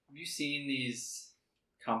you seen these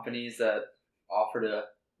companies that offer to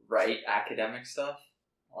write academic stuff?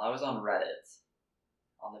 Well, I was on Reddit,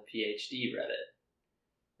 on the PhD Reddit,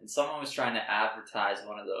 and someone was trying to advertise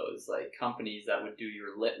one of those like companies that would do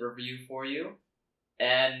your lit review for you,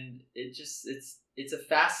 and it's a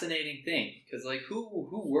fascinating thing because like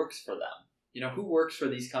who works for them? You know, who works for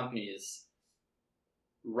these companies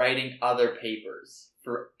writing other papers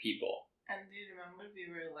for people? And do you remember we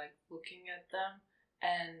were like looking at them,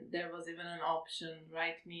 and there was even an option,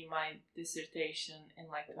 write me my dissertation in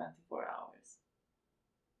like 24 hours.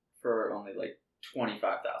 For only like $25,000.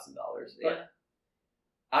 Yeah. But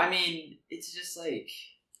I mean, it's just like,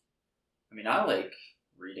 I mean, I like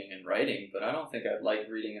reading and writing, but I don't think I'd like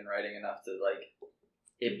reading and writing enough to like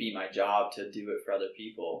it be my job to do it for other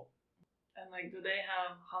people. And like, do they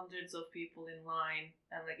have hundreds of people in line?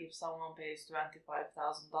 And like, if someone pays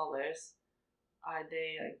 $25,000, are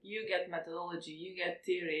they like, you get methodology, you get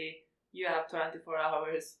theory, you have 24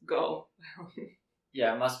 hours, go?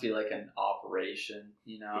 Yeah, it must be like an operation,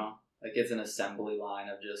 you know? Like it's an assembly line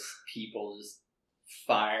of just people just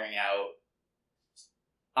firing out.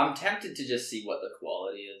 I'm tempted to just see what the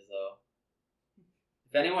quality is, though.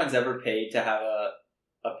 If anyone's ever paid to have a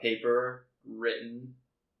paper written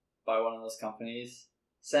by one of those companies,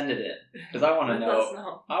 send it in, because I want to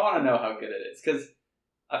know. I want to know how good it is, because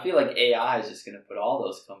I feel like AI is just going to put all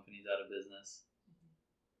those companies out of business.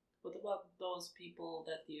 What about those people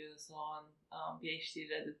that you saw on PhD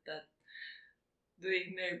Reddit that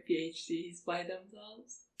doing their PhDs by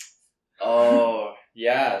themselves? Oh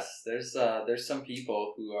yes, there's some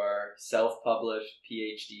people who are self-published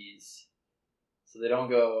PhDs, so they don't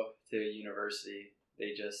go to university.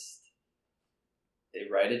 They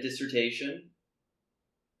write a dissertation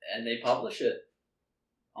and they publish it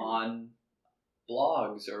on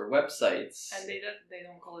blogs or websites. And they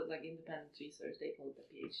don't call it like independent research, they call it a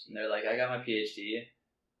PhD. And they're like, I got my PhD.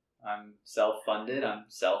 I'm self-funded, I'm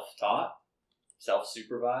self-taught,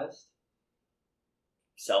 self-supervised,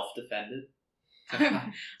 self-defended.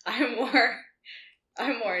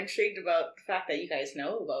 I'm more intrigued about the fact that you guys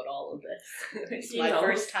know about all of this. It's my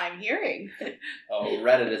first time hearing. Oh,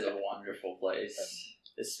 Reddit is a wonderful place.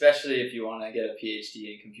 Especially if you want to get a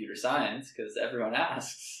PhD in computer science, because everyone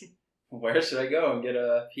asks, where should I go and get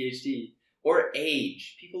a PhD? Or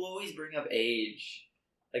age. People always bring up age.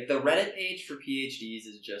 Like, the Reddit page for PhDs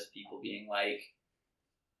is just people being like,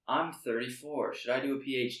 I'm 34, should I do a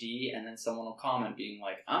PhD? And then someone will comment being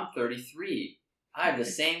like, I'm 33, I have the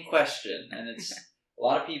same question. And it's a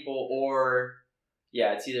lot of people, or,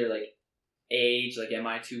 yeah, it's either like age, like, am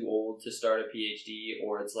I too old to start a PhD?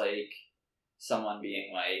 Or it's like someone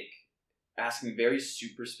being like, asking very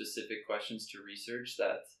super specific questions to research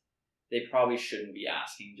that they probably shouldn't be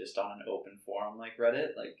asking just on an open forum like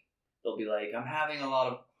Reddit. Like, they'll be like, I'm having a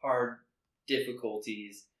lot of hard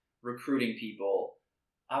difficulties recruiting people.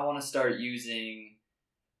 I want to start using,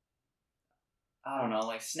 I don't know,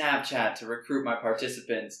 like Snapchat to recruit my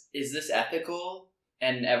participants. Is this ethical?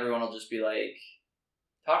 And everyone will just be like,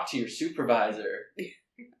 talk to your supervisor.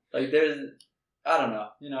 Like, I don't know,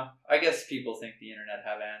 you know, I guess people think the internet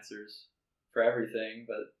have answers for everything,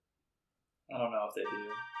 but I don't know if they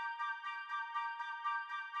do.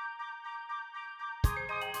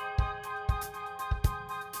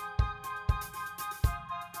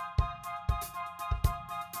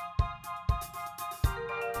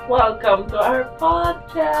 Welcome to our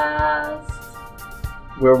podcast,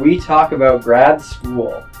 where we talk about grad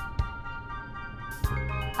school.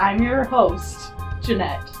 I'm your host,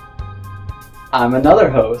 Jeanette. I'm another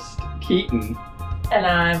host, Keaton. And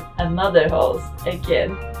I'm another host,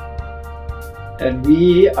 Akin. And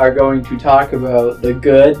we are going to talk about the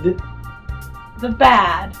good, the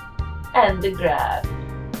bad, and the grad.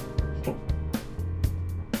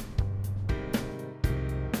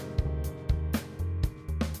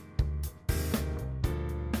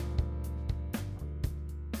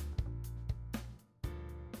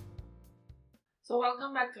 So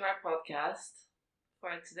welcome back to our podcast.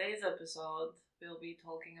 For today's episode, we'll be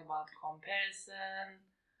talking about comparison.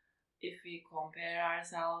 If we compare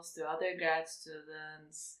ourselves to other grad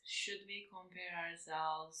students, should we compare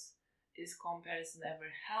ourselves? Is comparison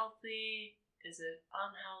ever healthy? Is it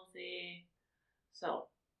unhealthy?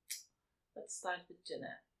 So, let's start with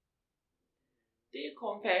Jeanette. Do you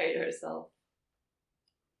compare yourself?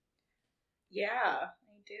 Yeah,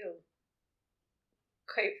 I do.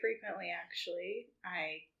 Quite frequently, actually.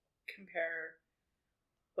 I compare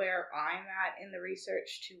where I'm at in the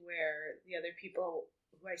research to where the other people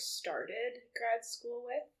who I started grad school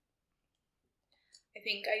with. I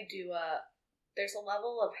think I do there's a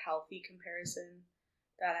level of healthy comparison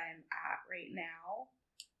that I'm at right now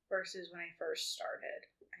versus when I first started.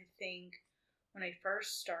 I think when I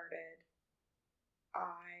first started,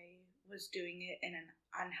 I was doing it in an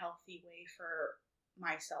unhealthy way for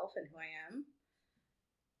myself and who I am.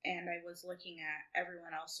 And I was looking at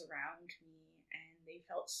everyone else around me, and I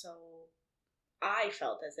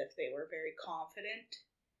felt as if they were very confident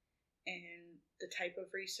in the type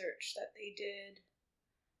of research that they did.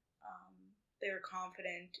 They were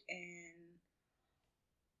confident in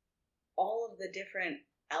all of the different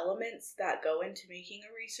elements that go into making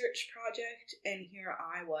a research project, and here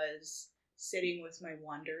I was sitting with my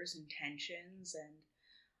wonders and tensions, and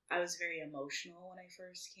I was very emotional when I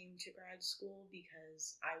first came to grad school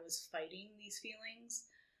because I was fighting these feelings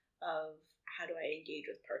of how do I engage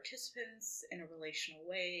with participants in a relational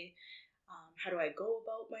way, how do I go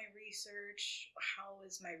about my research, how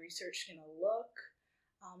is my research going to look.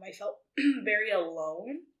 I felt very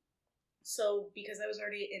alone. So because I was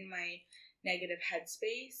already in my negative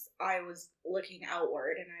headspace, I was looking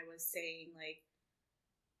outward and I was saying like,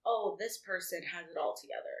 oh, this person has it all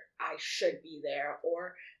together, I should be there.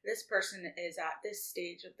 Or this person is at this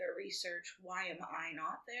stage of their research, why am I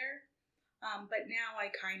not there? But now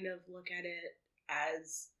I kind of look at it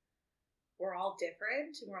as we're all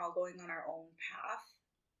different and we're all going on our own path.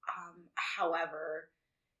 However,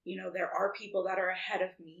 there are people that are ahead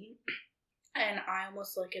of me, and I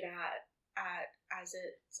almost look at as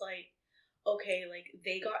it's like, okay, like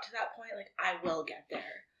they got to that point, like I will get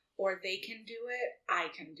there. Or they can do it, I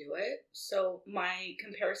can do it. So my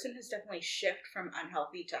comparison has definitely shifted from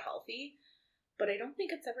unhealthy to healthy, but I don't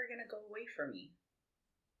think it's ever going to go away from me.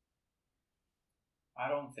 I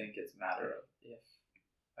don't think it's a matter of if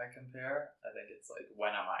I compare. I think it's like, when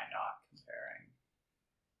am I not comparing?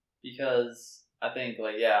 Because I think,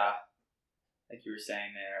 like you were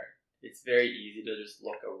saying there, it's very easy to just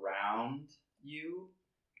look around you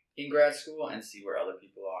in grad school and see where other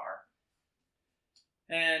people are.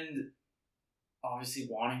 And obviously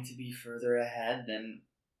wanting to be further ahead than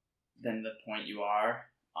the point you are,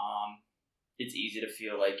 it's easy to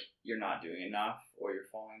feel like you're not doing enough or you're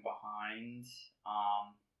falling behind.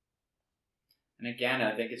 And again,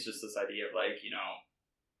 I think it's just this idea of like,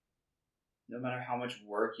 no matter how much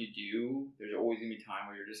work you do, there's always going to be time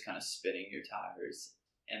where you're just kind of spinning your tires.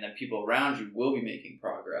 And then people around you will be making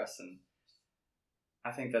progress. And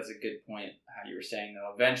I think that's a good point, how you were saying,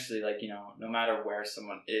 though. Eventually, like, no matter where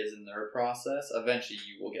someone is in their process, eventually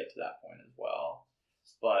you will get to that point as well.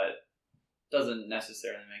 But it doesn't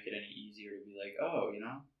necessarily make it any easier to be like, oh,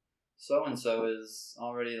 so-and-so is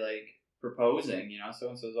already, like, proposing,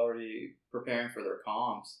 so-and-so is already preparing for their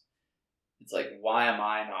comps. It's like, why am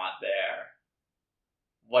I not there?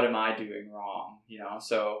 What am I doing wrong?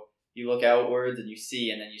 So you look outwards and you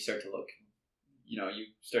see, and then you start to look, you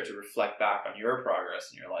start to reflect back on your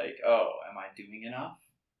progress and you're like, oh, am I doing enough?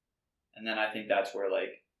 And then I think that's where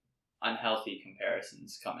like unhealthy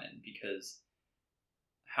comparisons come in, because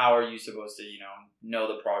how are you supposed to, know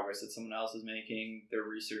the progress that someone else is making? Their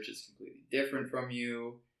research is completely different from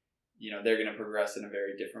you. They're going to progress in a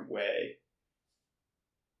very different way.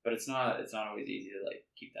 But it's not always easy to like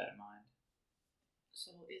keep that in mind.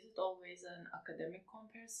 So is it always an academic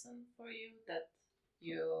comparison for you that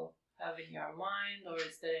you have in your mind, or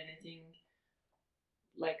is there anything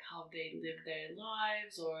like how they live their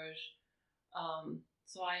lives, or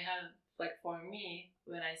so I have, like, for me,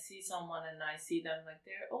 when I see someone and I see them like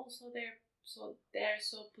they're so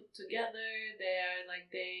put together,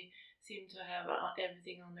 they seem to have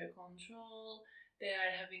everything under control, they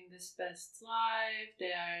are having this best life,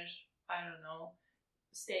 they are, I don't know,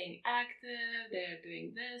 staying active, they're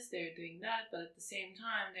doing this, they're doing that, but at the same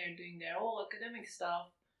time they're doing their whole academic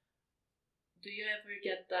stuff. Do you ever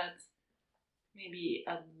get that maybe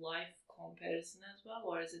a life comparison as well,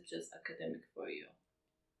 or is it just academic for you?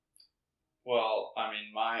 Well, I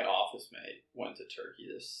mean, my office mate went to Turkey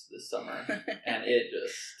this summer, and it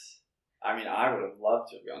just, I mean, I would have loved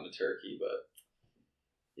to have gone to Turkey, but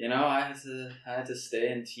I had to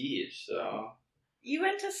stay and teach, so. You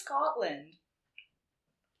went to Scotland.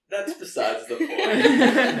 That's besides the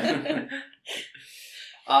point.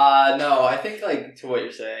 No, I think, like, to what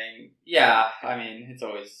you're saying, yeah, I mean, it's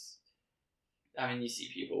always, you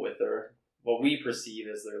see people with what we perceive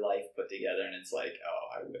as their life put together, and it's like, oh,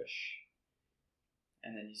 I wish.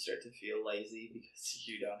 And then you start to feel lazy because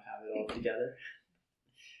you don't have it all together.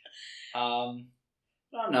 I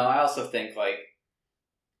don't know, I also think, like,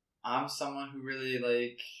 I'm someone who really,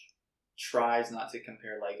 like, tries not to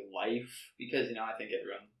compare, like, life, because, I think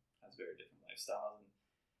everyone has very different lifestyles, and,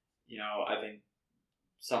 I think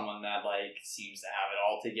someone that, like, seems to have it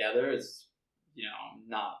all together is,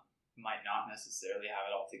 might not necessarily have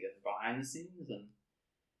it all together behind the scenes, and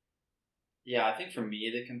Yeah, I think for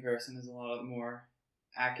me the comparison is a lot more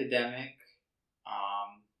academic,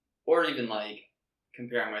 or even like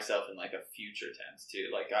comparing myself in like a future tense too.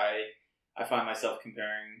 Like I find myself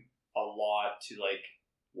comparing a lot to like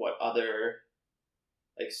what other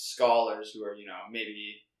like scholars who are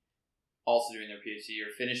maybe also doing their PhD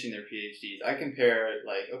or finishing their PhDs. I compare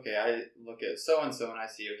like, okay, I look at so and so and I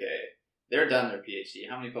see, okay, they're done their PhD.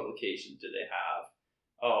 How many publications do they have?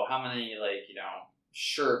 Oh, how many like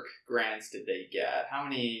Shirk grants did they get? How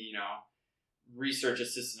many research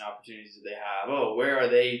assistant opportunities do they have? Oh, where are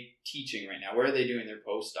they teaching right now? Where are they doing their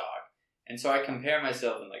postdoc? And so I compare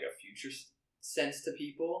myself in like a future sense to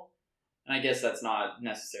people. And I guess that's not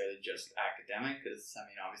necessarily just academic, because I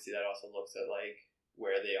mean, obviously that also looks at like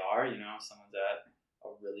where they are. Someone's at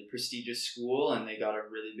a really prestigious school and they got a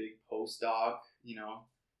really big postdoc,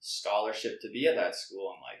 scholarship to be at that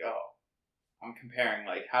school. I'm like, oh, I'm comparing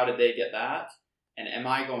like how did they get that, and am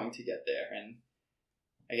I going to get there? And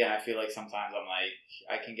again, I feel like sometimes I'm like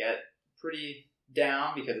I can get pretty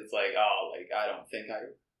down because it's like, oh, like I don't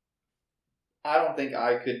think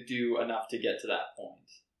I could do enough to get to that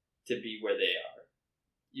point to be where they are,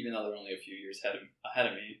 even though they're only a few years ahead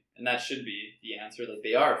of me. And that should be the answer. Like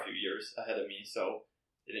they are a few years ahead of me, so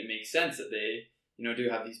it makes sense that they do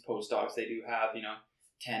have these postdocs. They do have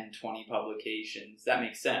 10, 20 publications. That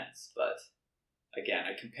makes sense. But again,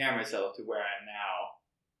 I compare myself to where I am now.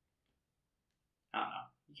 I don't know.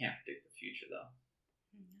 You can't predict the future though.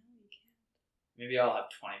 No, you can't. Maybe I'll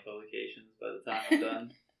have 20 publications by the time I'm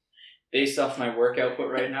done. Based off my work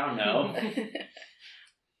output right now, no.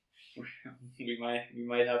 we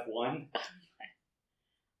might have one.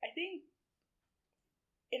 I think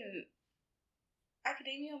in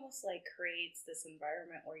academia almost like creates this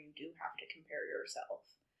environment where you do have to compare yourself.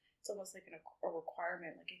 It's almost like a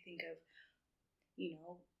requirement. Like I think of, in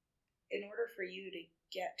order for you to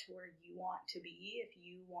get to where you want to be, if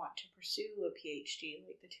you want to pursue a PhD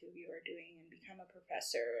like the two of you are doing and become a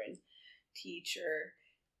professor and teacher,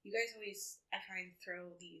 you guys always, I find,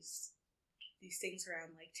 throw these things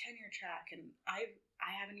around like tenure track, and I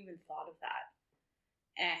haven't even thought of that.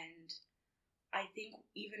 And I think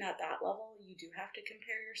even at that level, you do have to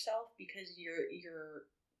compare yourself because you're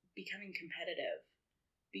becoming competitive,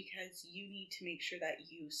 because you need to make sure that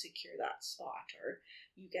you secure that spot or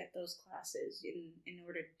you get those classes. In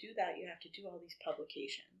order to do that, you have to do all these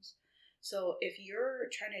publications. So if you're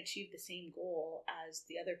trying to achieve the same goal as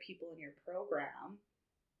the other people in your program,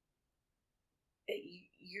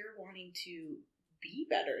 you're wanting to be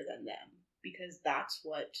better than them because that's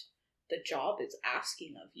what the job is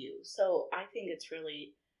asking of you. So I think it's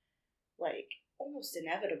really like almost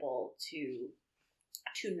inevitable to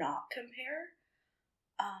not compare.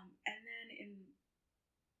 And then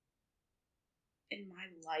in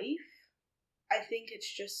my life, I think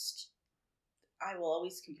it's just I will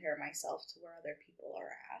always compare myself to where other people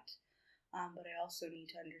are at. But I also need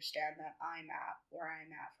to understand that I'm at where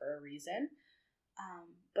I'm at for a reason.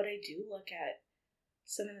 But I do look at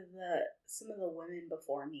some of the women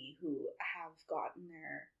before me who have gotten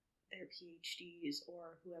their PhDs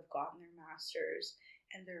or who have gotten their masters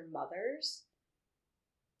and their mothers,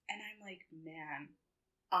 and I'm like, man,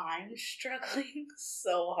 I'm struggling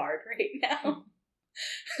so hard right now.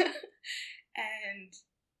 And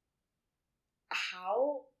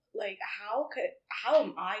how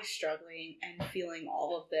am I struggling and feeling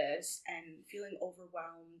all of this and feeling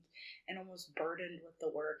overwhelmed and almost burdened with the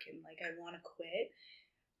work and like I want to quit.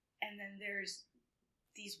 And then there's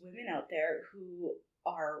these women out there who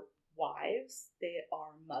are wives, they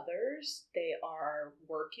are mothers, they are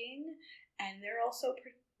working, and they're also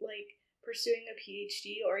pursuing a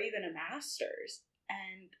PhD or even a master's.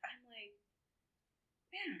 And I'm like,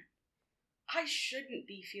 man, I shouldn't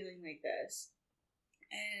be feeling like this.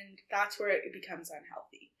 And that's where it becomes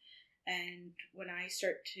unhealthy. And when I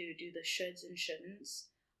start to do the shoulds and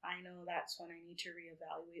shouldn'ts, I know that's when I need to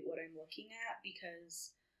reevaluate what I'm looking at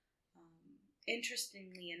because,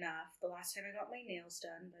 interestingly enough, the last time I got my nails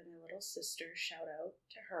done by my little sister, shout out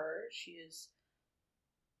to her, she is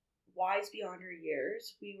wise beyond her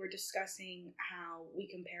years, we were discussing how we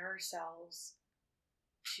compare ourselves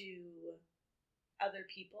to other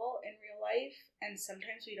people in real life, and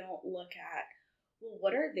sometimes we don't look at, well,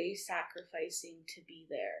 what are they sacrificing to be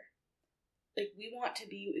there? Like, we want to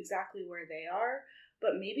be exactly where they are,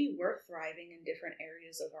 but maybe we're thriving in different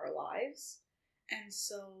areas of our lives. And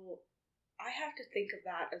so I have to think of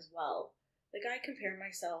that as well. Like, I compare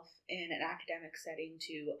myself in an academic setting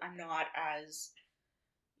to, I'm not as,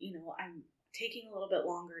 taking a little bit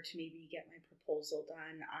longer to maybe get my proposal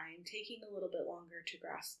done. I'm taking a little bit longer to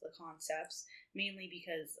grasp the concepts, mainly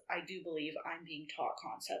because I do believe I'm being taught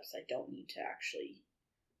concepts I don't need to actually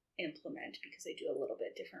implement because I do a little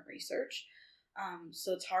bit different research.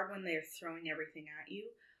 So it's hard when they're throwing everything at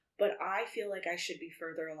you. But I feel like I should be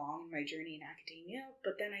further along in my journey in academia.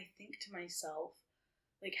 But then I think to myself,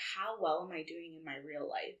 like, how well am I doing in my real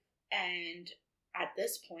life? And at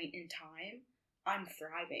this point in time, I'm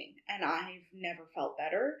thriving, and I've never felt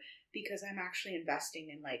better because I'm actually investing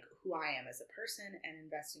in like who I am as a person and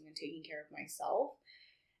investing in taking care of myself.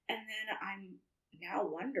 And then I'm now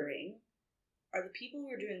wondering, are the people who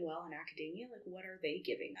are doing well in academia, like, what are they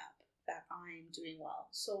giving up that I'm doing well?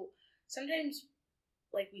 So sometimes,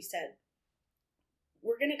 like we said,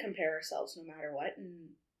 we're going to compare ourselves no matter what,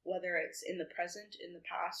 and whether it's in the present, in the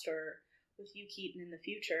past, or with you, Keaton, in the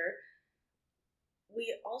future,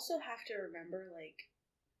 we also have to remember, like,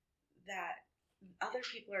 that other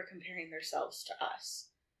people are comparing themselves to us.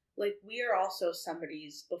 Like, we are also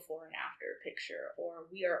somebody's before and after picture, or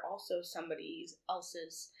we are also somebody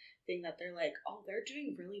else's thing that they're like, oh, they're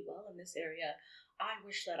doing really well in this area. I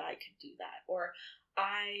wish that I could do that, or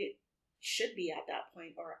I should be at that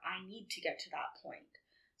point, or I need to get to that point.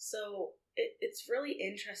 So it's really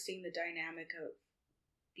interesting, the dynamic of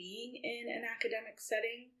being in an academic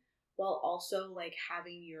setting while also like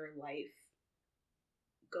having your life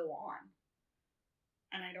go on.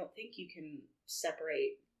 And I don't think you can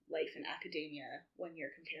separate life in academia when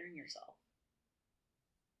you're comparing yourself.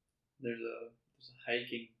 There's a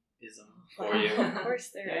hiking-ism for you. Of course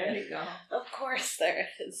there There is. you go. Of course there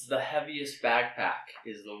is. The heaviest backpack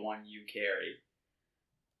is the one you carry.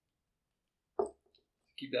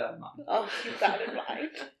 Keep that in mind. I'll keep that in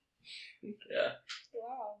mind. Yeah.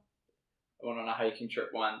 Wow. I went on a hiking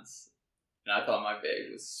trip once, and I thought my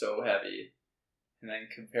bag was so heavy. And then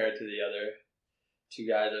compared to the other two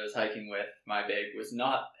guys I was hiking with, my bag was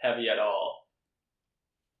not heavy at all.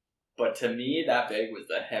 But to me, that bag was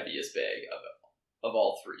the heaviest bag of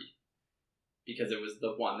all three. Because it was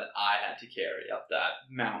the one that I had to carry up that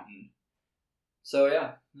mountain. So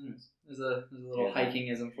yeah, there's a little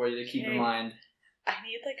hiking-ism for you to keep in mind. I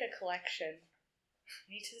need like a collection. I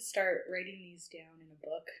need to start writing these down in a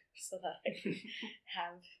book so that I can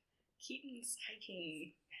have Keaton's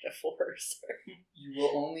hiking metaphors. You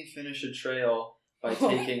will only finish a trail by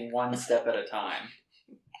taking one step at a time.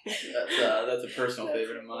 That's a personal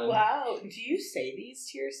favorite of mine. Wow. Do you say these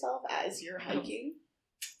to yourself as you're hiking?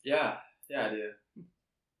 Yeah, I do.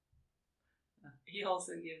 He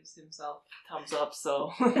also gives himself thumbs up,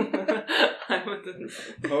 so I wouldn't.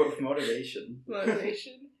 Motivation.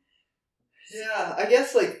 Motivation? Yeah, I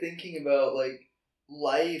guess like thinking about like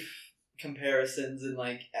life comparisons in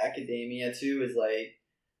like academia too is like,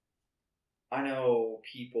 I know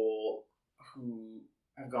people who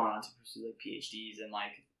have gone on to pursue like PhDs and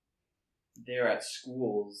like they're at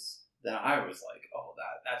schools that I was like, oh,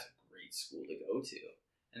 that's a great school to go to.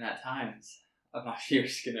 And at times I'm not here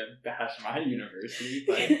just gonna bash my university,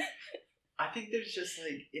 but I think there's just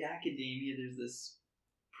like in academia there's this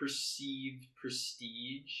perceived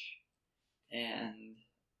prestige, and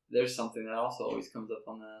there's something that also always comes up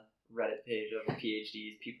on the Reddit page of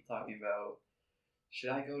PhDs, people talking about, should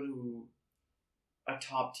I go to a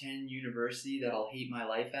top 10 university that I'll hate my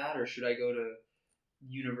life at, or should I go to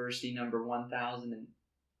university number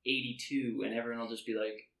 1082 and everyone will just be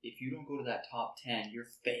like, if you don't go to that top 10, you're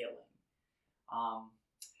failing.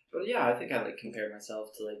 But yeah, I think I like compared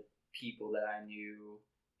myself to like people that I knew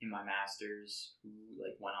in my master's who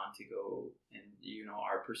like went on to go and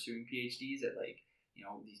are pursuing PhDs at like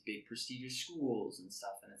these big prestigious schools and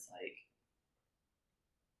stuff, and it's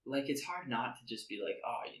like it's hard not to just be like,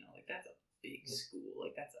 oh, like that's a big school,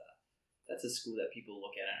 like that's a school that people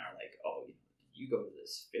look at and are like, oh, you go to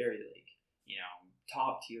this very like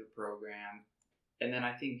top tier program. And then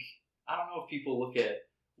I think, I don't know if people look at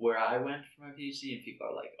where I went for my PhD and people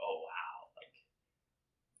are like, oh wow, like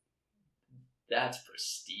that's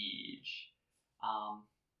prestige.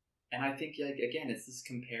 And I think like again it's this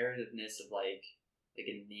comparativeness of like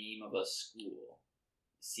a name of a school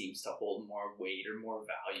seems to hold more weight or more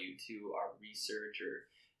value to our research, or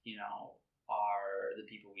the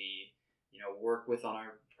people we work with on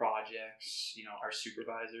our projects, our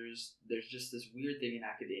supervisors. There's just this weird thing in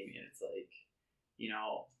academia. It's like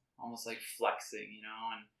almost like flexing, and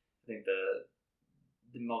I think the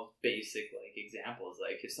most basic like example is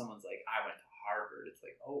like if someone's like, I went to Harvard, it's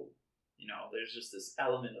like, oh, there's just this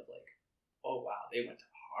element of like, oh wow, they went to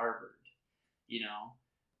Harvard,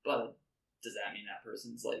 but does that mean that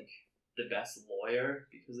person's like the best lawyer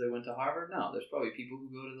because they went to Harvard? No, there's probably people who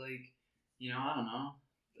go to like, I don't know,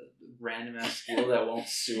 random ass school that won't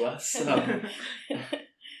sue us.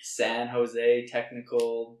 San Jose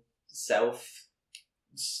Technical South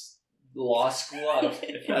Law School. I don't know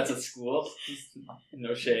if that's a school.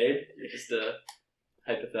 No shade. Just a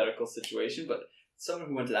hypothetical situation. But someone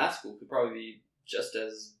who went to that school could probably be just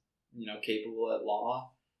as, capable at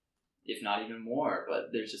law, if not even more.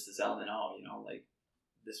 But there's just this element of, like,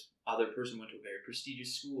 this other person went to a very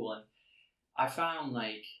prestigious school. And I found,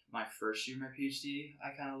 like, my first year of my PhD, I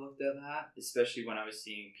kind of looked at that, especially when I was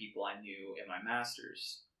seeing people I knew in my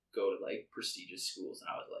master's go to, like, prestigious schools. And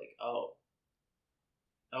I was like, oh,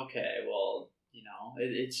 okay, well,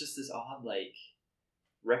 it's just this odd, like,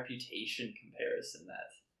 reputation comparison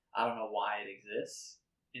that I don't know why it exists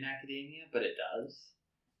in academia, but it does.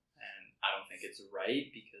 And I don't think it's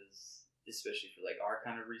right because, especially for, like, our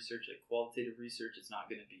kind of research, like qualitative research, it's not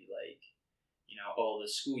going to be like, the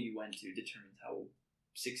school you went to determines how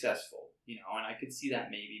successful, and I could see that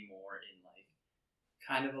maybe more in, like,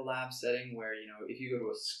 kind of a lab setting where, if you go to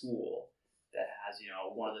a school that has,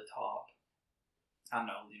 one of the top, I don't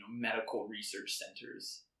know, medical research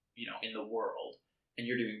centers, in the world, and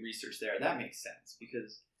you're doing research there, that makes sense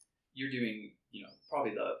because you're doing,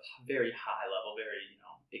 probably the very high level, very,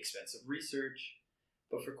 expensive research.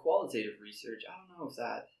 But for qualitative research, I don't know if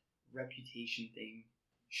that reputation thing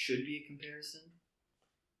should be a comparison,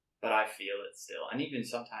 but I feel it still. And even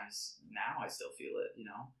sometimes now I still feel it, I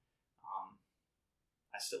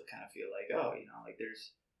still kind of feel like, like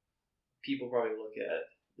there's people probably look at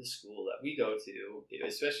the school that we go to,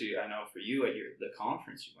 especially I know for you at the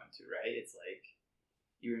conference you went to, right? It's like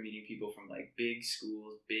you were meeting people from, like, big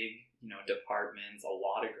schools, big, departments, a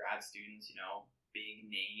lot of grad students, big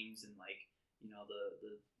names and, like,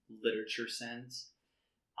 the literature sense.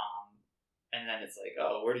 And then it's like,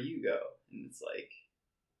 oh, where do you go? And it's like,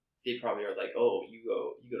 they probably are like, oh, you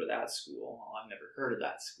go to that school. Well, I've never heard of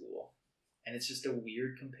that school. And it's just a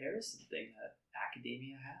weird comparison thing that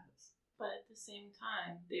academia has. But at the same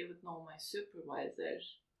time, they would know my supervisor.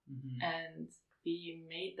 Mm-hmm. And we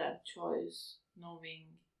made that choice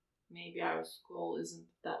knowing maybe our school isn't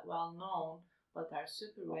that well known, but our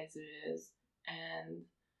supervisor is. And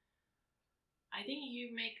I think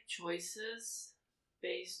you make choices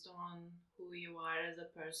based on who you are as a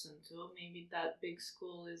person too. Maybe that big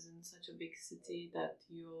school is in such a big city that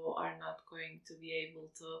you are not going to be able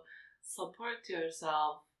to support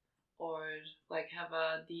yourself or, like, have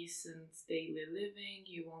a decent daily living.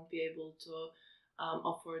 You won't be able to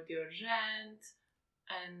afford your rent.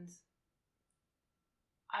 And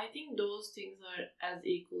I think those things are as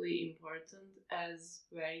equally important as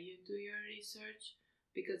where you do your research,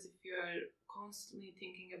 because if you're constantly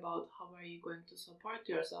thinking about how are you going to support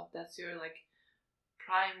yourself, that's your, like,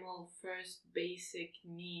 primal first basic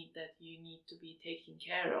need that you need to be taking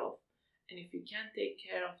care of. And if you can't take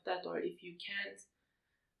care of that, or if you can't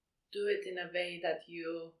do it in a way that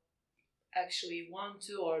you actually want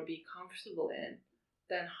to or be comfortable in,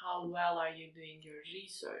 then how well are you doing your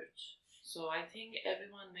research? So I think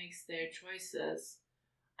everyone makes their choices,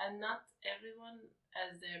 and not everyone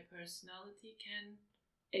as their personality can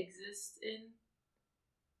exist in,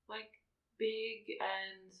 like, big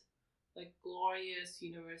and, like, glorious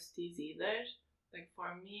universities either. Like,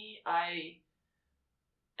 for me,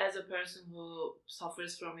 as a person who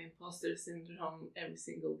suffers from imposter syndrome every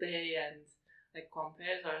single day and, like,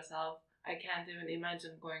 compares ourselves, I can't even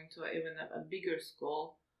imagine going to even a bigger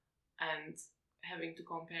school and having to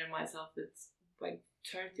compare myself with, like,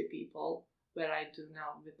 30 people, where I do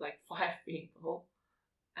now with, like, 5 people.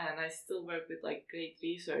 And I still work with, like, great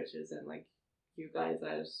researchers, and, like, you guys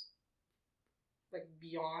are, like,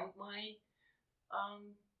 beyond my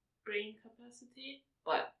brain capacity,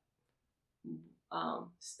 but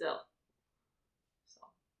still. So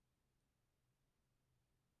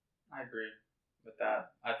I agree with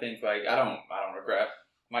that. I think, like, I don't regret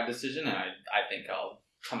my decision, and I think I'll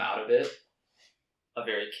come out of it a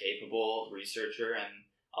very capable researcher, and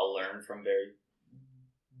I'll learn from very,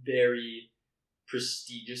 very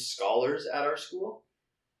prestigious scholars at our school.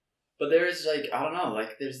 But there is, like, I don't know,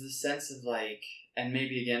 like, there's this sense of, like, and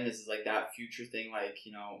maybe again this is, like, that future thing, like,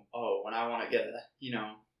 when I want to get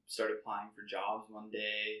start applying for jobs one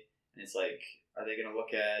day, and it's like, are they going to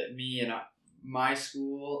look at me and my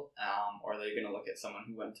school, or are they going to look at someone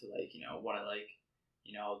who went to, like, one of, like,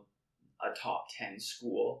 a top 10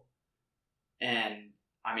 school? And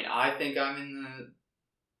I mean, I think I'm in the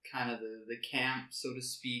kind of the camp, so to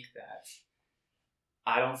speak, that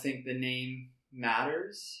I don't think the name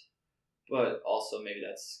matters, but also maybe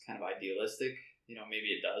that's kind of idealistic.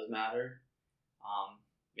 Maybe it does matter.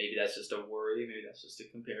 Maybe that's just a worry. Maybe that's just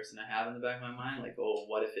a comparison I have in the back of my mind. Like, oh,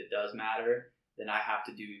 what if it does matter? then I have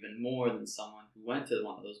to do even more than someone who went to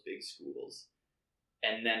one of those big schools.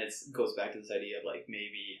 And then it goes back to this idea of like,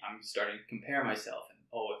 maybe I'm starting to compare myself, and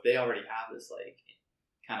if they already have this like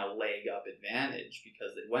kind of leg up advantage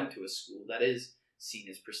because they went to a school that is seen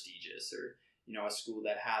as prestigious, or a school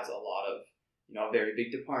that has a lot of a very big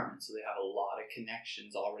department, so they have a lot of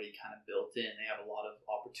connections already kind of built in. They have a lot of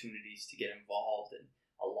opportunities to get involved in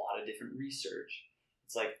a lot of different research.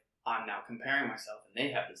 It's like I'm now comparing myself, and they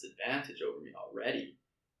have this advantage over me already.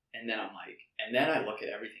 And then I'm like, and then I look at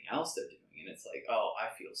everything else they're doing, and it's like, oh, I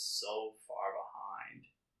feel so far behind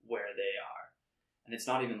where they are. And it's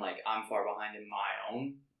not even like I'm far behind in my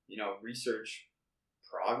own, research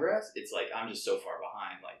progress. It's like I'm just so far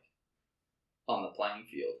behind, like, on the playing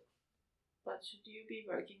field. But should you be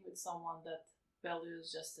working with someone that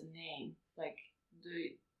values just a name? Like,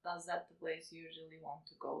 does that the place you usually want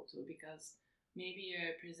to go to? Because maybe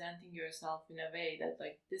you're presenting yourself in a way that,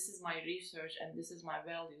 like, this is my research and this is my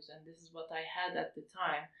values and this is what I had at the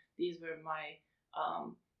time. These were my,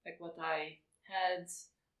 what I had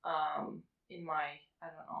in my, I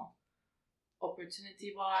don't know,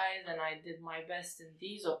 opportunity-wise, and I did my best in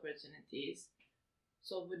these opportunities.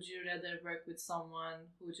 So would you rather work with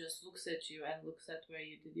someone who just looks at you and looks at where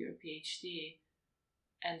you did your PhD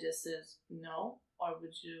and just says no? Or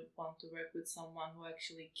would you want to work with someone who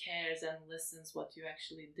actually cares and listens what you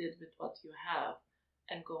actually did with what you have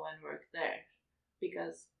and go and work there?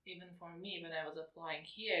 Because even for me, when I was applying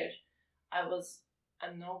here, I was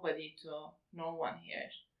a nobody to no one here.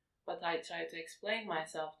 But I tried to explain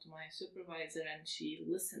myself to my supervisor, and she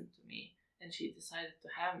listened to me, and she decided to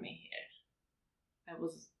have me here.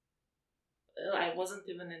 I wasn't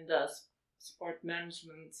even in the sport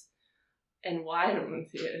management environment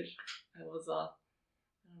here. I was I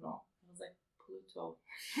don't know, I was like Pluto.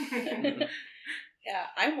 Yeah,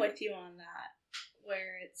 I'm with you on that,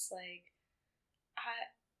 where it's like,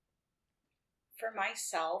 for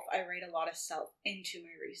myself, I write a lot of self into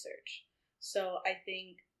my research. So I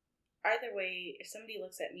think either way, if somebody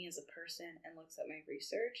looks at me as a person and looks at my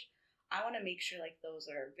research, I want to make sure like those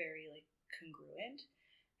are very like congruent.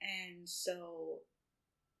 And so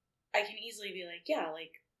I can easily be like, yeah,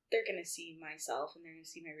 like they're going to see myself and they're going to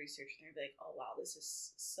see my research and they're going to be like, oh wow, this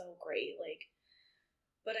is so great. Like,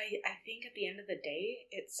 but I think at the end of the day,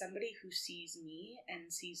 it's somebody who sees me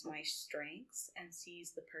and sees my strengths and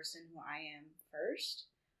sees the person who I am first.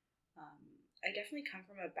 I definitely come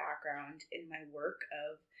from a background in my work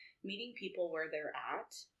of meeting people where they're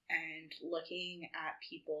at and looking at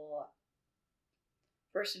people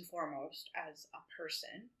first and foremost as a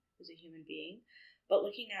person, as a human being, but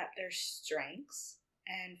looking at their strengths.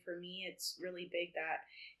 And for me, it's really big that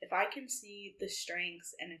if I can see the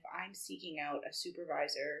strengths and if I'm seeking out a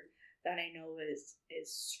supervisor that I know is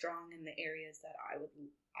strong in the areas that I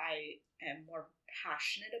am more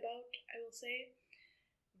passionate about, I will say,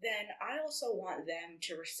 then I also want them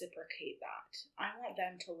to reciprocate that. I want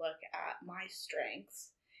them to look at my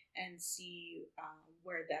strengths and see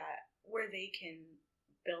where they can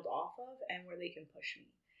build off of and where they can push me.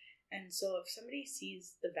 And so if somebody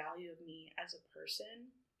sees the value of me as a person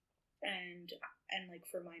and like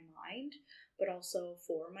for my mind, but also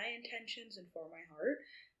for my intentions and for my heart,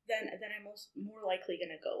 then I'm more likely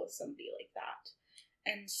going to go with somebody like that.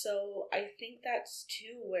 And so I think that's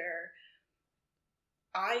too where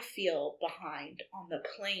I feel behind on the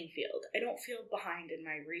playing field. I don't feel behind in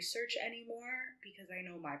my research anymore because I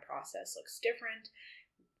know my process looks different.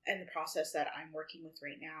 And the process that I'm working with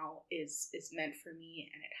right now is meant for me,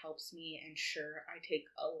 and it helps me. And sure, I take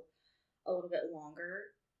a little bit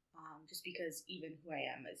longer, just because even who I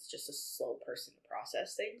am is just a slow person to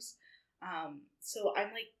process things. So I'm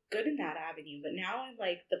like good in that avenue, but now I'm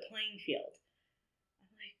like the playing field. I'm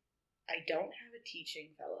like, I don't have a teaching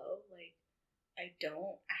fellow. Like, I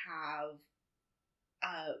don't have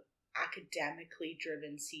a academically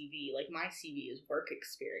driven CV. Like, my CV is work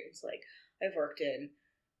experience. Like, I've worked in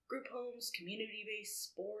group homes,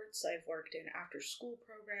 community-based sports. I've worked in after-school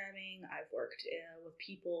programming. I've worked with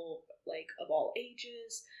people like of all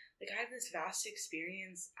ages. Like, I have this vast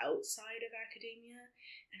experience outside of academia,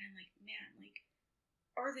 and I'm like, man, like,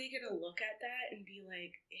 are they gonna look at that and be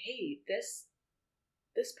like, hey, this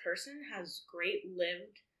person has great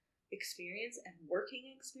lived experience and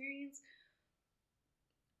working experience,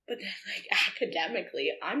 but then like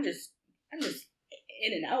academically, I'm just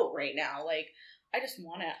in and out right now. Like,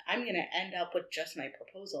 I'm going to end up with just my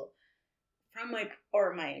proposal from my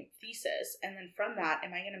thesis. And then from that,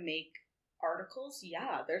 am I going to make articles?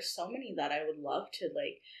 Yeah, there's so many that I would love to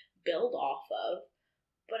like build off of.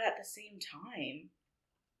 But at the same time,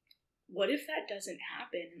 what if that doesn't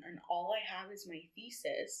happen and all I have is my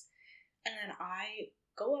thesis And then I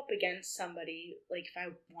go up against somebody, like if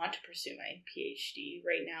I want to pursue my PhD,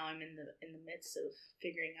 right now I'm in the midst of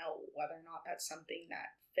figuring out whether or not that's something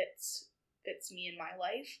that fits me in my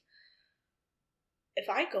life. If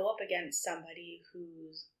I go up against somebody who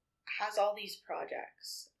has all these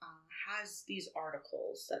projects, has these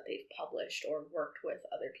articles that they've published or worked with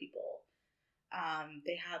other people,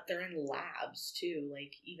 they're in labs too,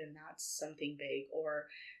 like even that's something big, or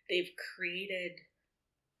they've created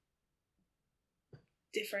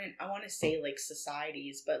different, I want to say like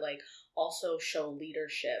societies, but like also show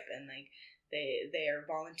leadership, and like they are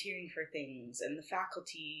volunteering for things, and the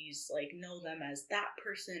faculties like know them as that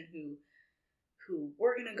person who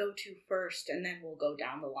we're gonna go to first, and then we'll go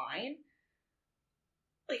down the line.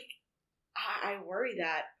 Like I worry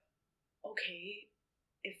that, okay,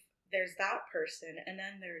 if there's that person and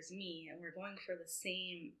then there's me, and we're going for the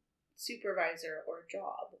same supervisor or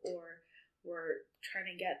job, or we're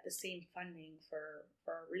trying to get the same funding for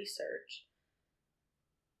our research,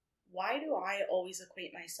 why do I always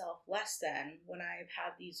equate myself less than when I've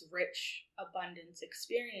had these rich abundance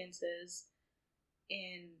experiences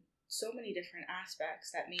in so many different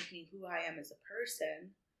aspects that make me who I am as a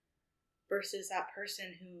person, versus that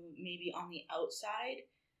person who maybe on the outside,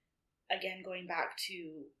 again going back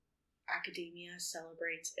to academia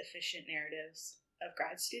celebrates efficient narratives of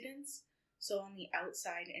grad students. So on the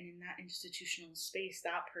outside and in that institutional space,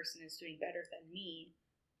 that person is doing better than me,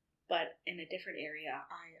 but in a different area,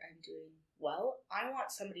 I'm doing well. I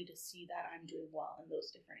want somebody to see that I'm doing well in those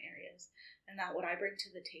different areas, and that what I bring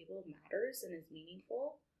to the table matters and is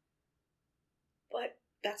meaningful. But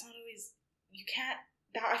that's not always, you can't,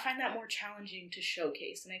 I find that more challenging to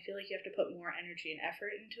showcase, and I feel like you have to put more energy and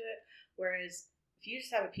effort into it. Whereas if you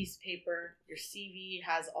just have a piece of paper, your CV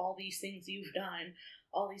has all these things you've done,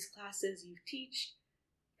 all these classes you've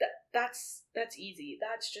taught, that's easy.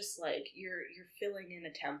 That's just like you're filling in a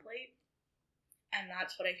template, and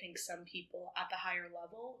that's what I think some people at the higher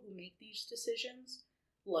level who make these decisions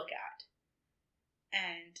look at.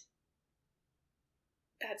 And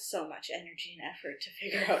that's so much energy and effort to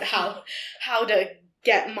figure out how to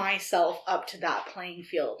get myself up to that playing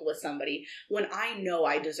field with somebody when I know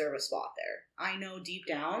I deserve a spot there. I know deep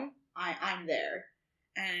down I'm there,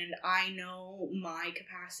 and I know my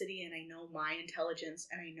capacity, and I know my intelligence,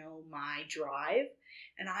 and I know my drive,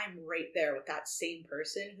 and I'm right there with that same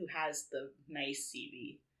person who has the nice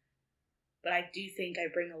CV. But I do think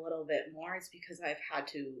I bring a little bit more. It's because I've had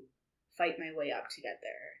to fight my way up to get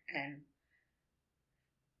there and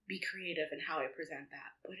be creative in how I present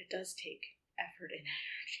that. But it does take effort and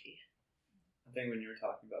energy. I think when you were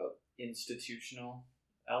talking about institutional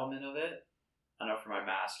element of it, I know for my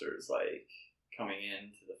master's, like coming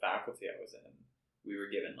into the faculty I was in, we were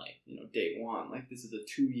given like, day one, like this is a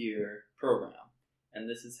 2-year program, and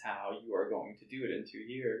this is how you are going to do it in 2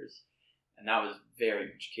 years. And that was very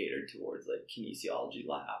much catered towards like kinesiology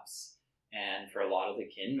labs. And for a lot of the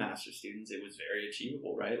kin master students, it was very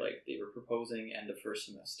achievable, right? Like they were proposing end of first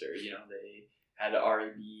semester, they had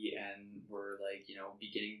REB and were like,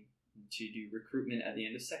 beginning to do recruitment at the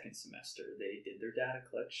end of second semester. They did their data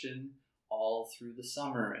collection all through the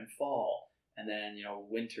summer and fall. And then,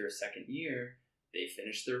 winter second year, they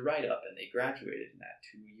finished their write-up and they graduated in that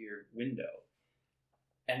 2-year window.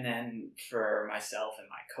 And then for myself and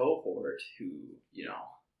my cohort who,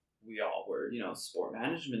 we all were, sport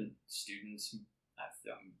management students,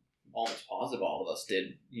 I'm almost positive all of us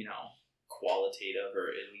did, qualitative or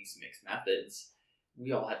at least mixed methods.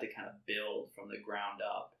 We all had to kind of build from the ground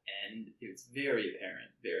up, and it was very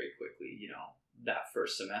apparent very quickly, that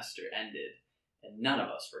first semester ended and none of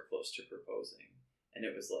us were close to proposing. And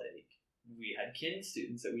it was like, we had kin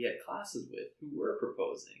students that we had classes with who were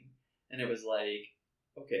proposing. And it was like,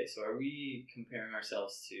 okay, so are we comparing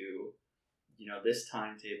ourselves to, this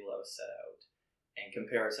timetable that was set out and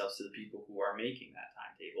compare ourselves to the people who are making that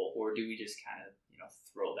timetable? Or do we just kind of,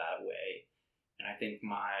 throw that away? And I think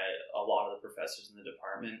a lot of the professors in the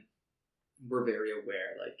department were very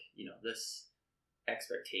aware, like, this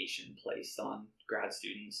expectation placed on grad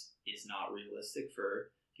students is not realistic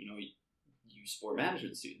for, you sport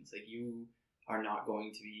management students. Like, you are not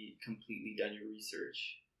going to be completely done your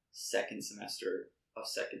research second semester of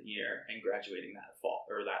second year and graduating that fall,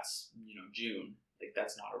 or that's, June. Like,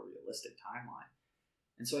 that's not a realistic timeline.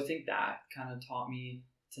 And so I think that kind of taught me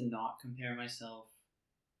to not compare myself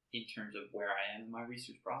in terms of where I am in my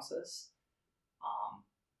research process.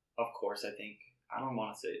 Of course, I think, I don't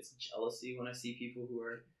want to say it's jealousy when I see people who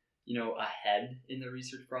are, ahead in the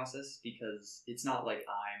research process, because it's not like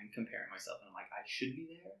I'm comparing myself and I'm like, I should be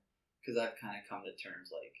there, because I've kind of come to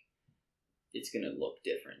terms like, it's going to look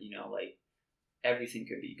different, like, everything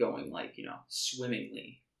could be going like,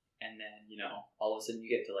 swimmingly. And then, all of a sudden you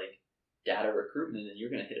get to like data recruitment and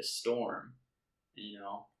you're going to hit a storm,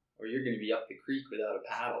 or you're going to be up the creek without a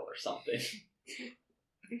paddle or something.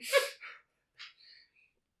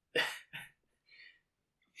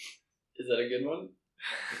 Is that a good one?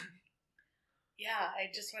 Yeah,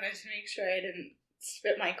 I just wanted to make sure I didn't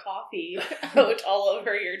spit my coffee out all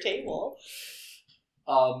over your table.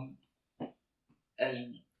 And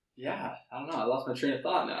yeah, I don't know. I lost my train of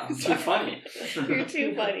thought now. I'm too funny. You're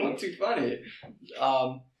too funny. I'm too funny.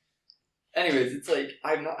 Anyways, it's like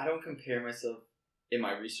I don't compare myself in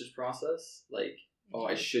my research process. Like, oh,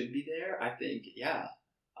 I should be there. I think, yeah.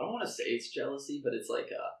 I don't want to say it's jealousy, but it's like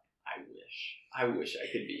I wish I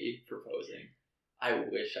could be proposing. I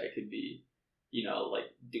wish I could be,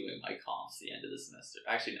 like doing my comps the end of the semester.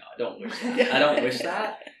 Actually, no, I don't wish that. I don't wish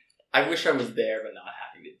that. I wish I was there, but not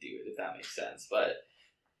having to do it, if that makes sense. But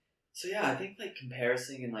so yeah, I think like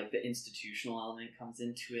comparison and like the institutional element comes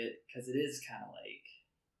into it, because it is kind of like,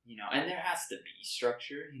 and there has to be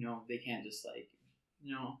structure. They can't just like,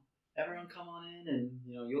 everyone come on in and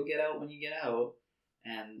you'll get out when you get out.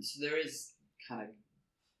 And so there is kind of,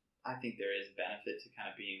 I think there is benefit to kind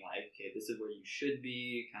of being like, okay, this is where you should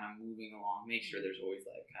be, kind of moving along, make sure there's always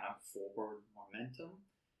like kind of forward momentum.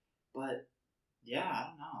 But yeah, I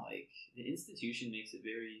don't know, like the institution makes it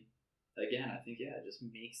very, again, I think, yeah, it just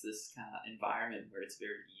makes this kind of environment where it's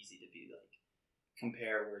very easy to be like,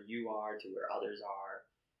 compare where you are to where others are,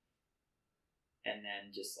 and then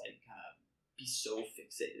just like kind of be so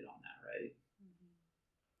fixated on that, right? Mm-hmm.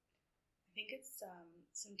 I think it's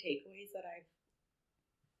some takeaways that I've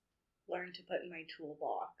learned to put in my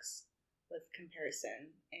toolbox with comparison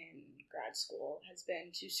in grad school has been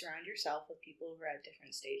to surround yourself with people who are at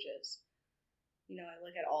different stages. I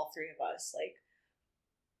look at all three of us, like,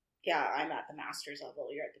 yeah, I'm at the master's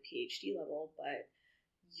level, you're at the PhD level, but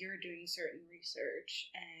you're doing certain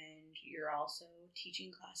research and you're also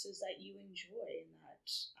teaching classes that you enjoy and that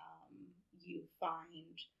you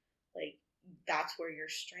find like that's where your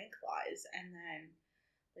strength lies. And then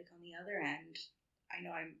like on the other end, I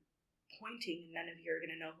know I'm pointing and none of you are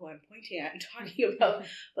going to know who I'm pointing at and talking about,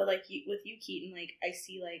 but like with you, Keaton, like I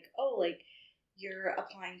see like, oh, like you're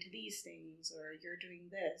applying to these things, or you're doing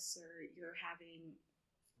this, or you're having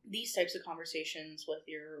these types of conversations with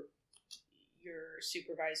your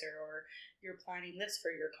supervisor, or you're planning this for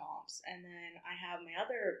your comps. And then I have my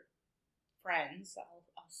other friends,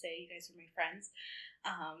 I'll say you guys are my friends,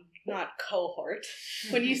 not cohort.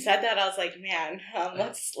 When you said that, I was like, man,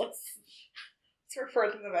 let's refer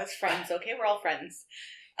to them as friends, okay? We're all friends.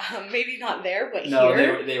 Maybe not there, but no,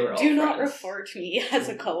 here. they were all do friends. not refer to me as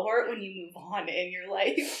a cohort when you move on in your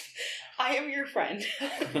life. I am your friend,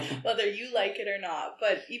 whether you like it or not.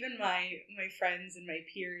 But even my friends and my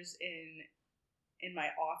peers in my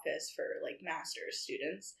office for like master's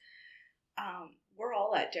students, we're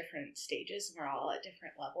all at different stages and we're all at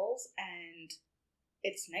different levels. And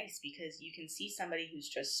it's nice because you can see somebody who's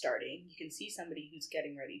just starting. You can see somebody who's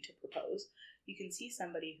getting ready to propose. You can see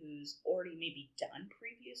somebody who's already maybe done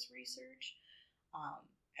previous research.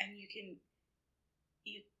 And you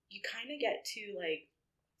kind of get to like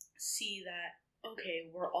see that,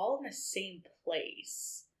 okay, we're all in the same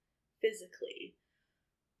place physically.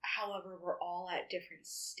 However, we're all at different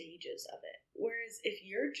stages of it. Whereas if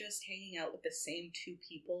you're just hanging out with the same two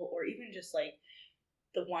people, or even just like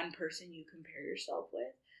the one person you compare yourself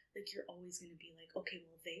with, like you're always going to be like, okay,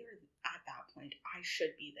 well, they are at that point, I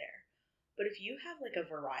should be there. But if you have like a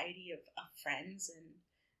variety of friends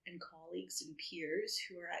and colleagues and peers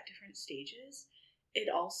who are at different stages, it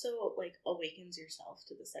also like awakens yourself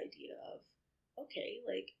to this idea of, okay,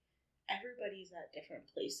 like everybody's at different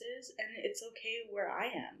places and it's okay where I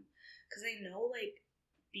am. Because I know like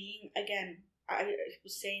being, again, I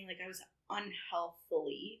was saying like I was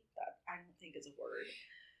unhealthily, that I don't think is a word,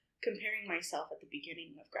 comparing myself at the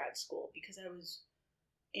beginning of grad school because I was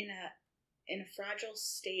in a fragile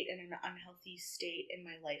state and an unhealthy state in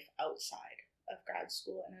my life outside of grad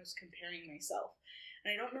school, and I was comparing myself.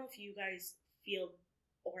 And I don't know if you guys feel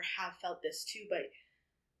or have felt this too, but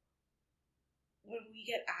when we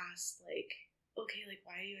get asked like, okay, like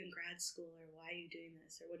why are you in grad school, or why are you doing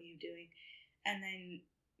this, or what are you doing, and then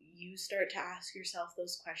you start to ask yourself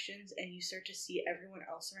those questions and you start to see everyone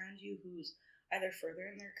else around you who's either further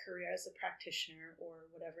in their career as a practitioner or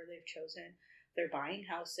whatever they've chosen. They're buying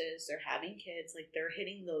houses, they're having kids, like they're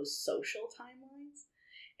hitting those social timelines,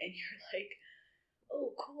 and you're like,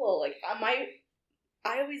 oh, cool. Like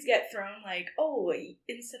I always get thrown like, oh,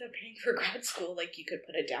 instead of paying for grad school, like you could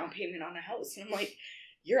put a down payment on a house. And I'm like,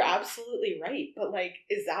 you're absolutely right. But like,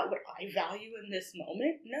 is that what I value in this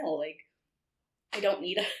moment? No, like I don't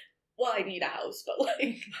need I need a house, but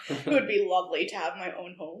like, it would be lovely to have my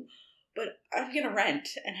own home. But I'm gonna rent,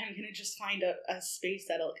 and I'm gonna just find a space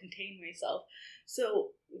that'll contain myself. So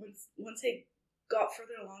once I got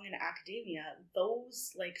further along in academia,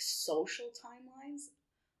 those like social timelines,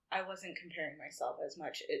 I wasn't comparing myself as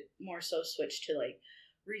much. It more so switched to like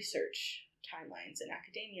research timelines and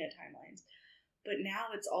academia timelines. But now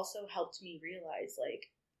it's also helped me realize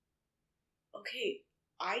like, okay,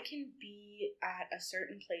 I can be at a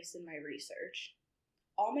certain place in my research.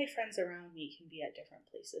 All my friends around me can be at different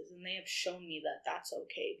places, and they have shown me that that's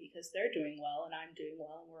okay because they're doing well and I'm doing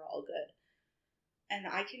well and we're all good. And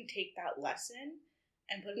I can take that lesson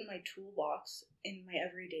and put it in my toolbox in my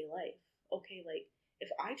everyday life. Okay, like if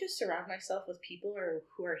I just surround myself with people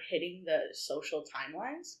who are hitting the social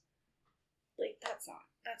timelines, like that's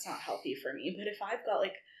not healthy for me. But if I've got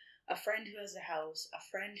like a friend who has a house, a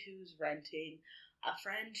friend who's renting, a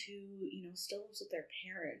friend who, still lives with their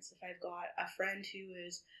parents, if I've got a friend who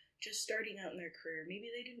is just starting out in their career, maybe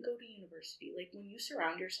they didn't go to university. Like when you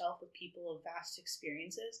surround yourself with people of vast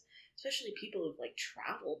experiences, especially people who've like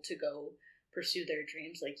traveled to go pursue their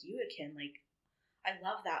dreams like you, Akin, like I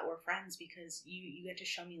love that we're friends because you get to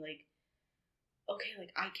show me like, okay,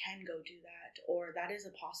 like I can go do that, or that is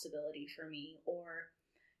a possibility for me, or,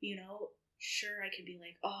 sure, I could be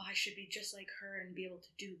like, oh, I should be just like her and be able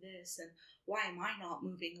to do this, and why am I not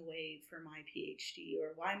moving away for my PhD,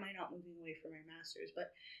 or why am I not moving away for my master's?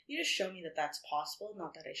 But you just show me that that's possible,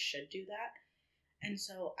 not that I should do that. And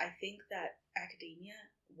so I think that academia,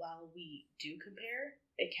 while we do compare,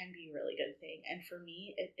 it can be a really good thing. And for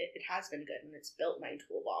me, it has been good, and it's built my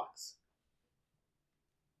toolbox.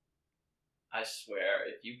 I swear,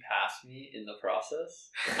 if you pass me in the process,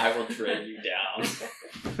 I will drag you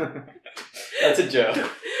down. That's a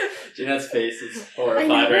joke. Jeanette's face is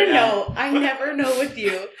horrified right now. I never know with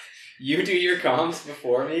you. You do your comms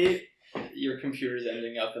before me, your computer's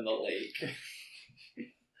ending up in the lake.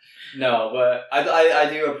 No, but I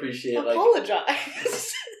do appreciate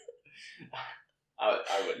apologize.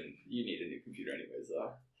 I wouldn't. You need a new computer anyways,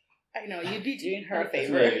 though. I know, you'd be doing her a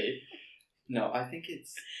favor. Maybe. No, I think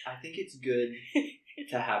it's good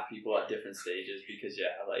to have people at different stages because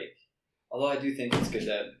although I do think it's good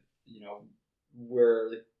that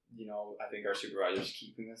we're I think our supervisor's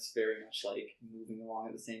keeping us very much like moving along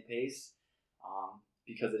at the same pace,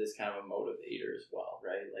 because it is kind of a motivator as well,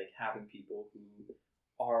 right? Like having people who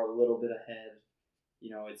are a little bit ahead,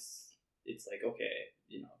 it's like, okay,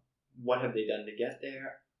 what have they done to get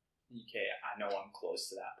there? Okay, I know I'm close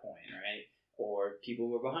to that point, right? Or people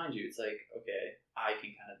who are behind you, it's like, okay, I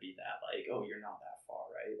can kind of be that, like, oh, you're not that far,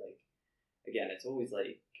 right? Like, again, it's always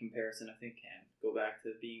like comparison, I think, can go back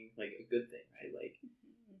to being like a good thing, right? Like,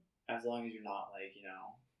 as long as you're not like,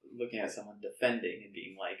 looking at someone defending and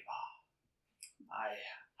being like, oh, I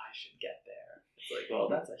should get there. It's like, well,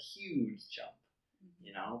 that's a huge jump,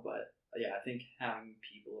 But yeah, I think having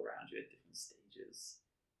people around you at different stages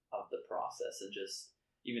of the process and just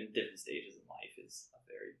even different stages in life is a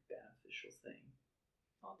very beneficial thing.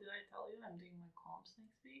 Oh, did I tell you I'm doing my comps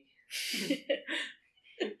next week?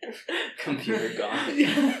 Computer gone.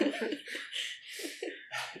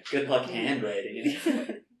 Good luck handwriting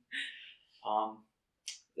it. I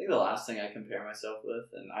think the last thing I compare myself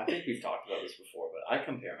with, and I think we've talked about this before, but I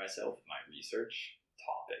compare myself with my research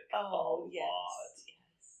topic a lot.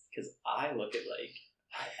 Because I look at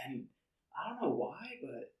and I don't know why,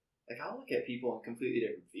 but I'll look at people in completely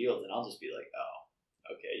different fields and I'll just be like,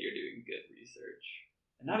 oh, okay, you're doing good research.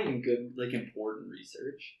 And not even good, important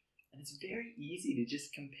research. And it's very easy to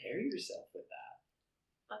just compare yourself with that.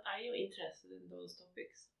 But are you interested in those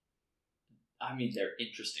topics? I mean, they're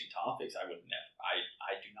interesting topics. I do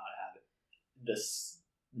not have this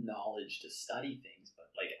knowledge to study things, but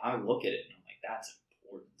I look at it and I'm like, that's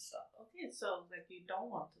important stuff. Okay, so you don't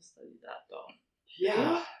want to study that though.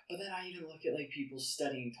 Yeah, but then I even look at people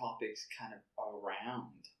studying topics kind of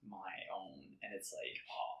around my own, and it's like,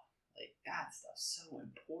 oh, that stuff's so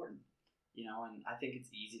important, and I think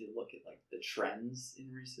it's easy to look at the trends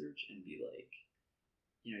in research and be like,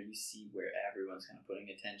 you see where everyone's kind of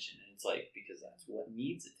putting attention, and it's because that's what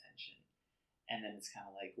needs attention, and then it's kind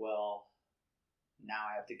of like, well,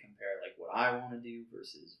 now I have to compare what I want to do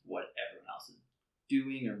versus what everyone else is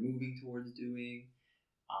doing or moving towards doing.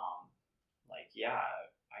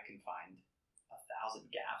 I can find 1,000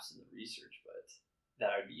 gaps in the research, but that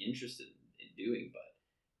I'd be interested in doing. But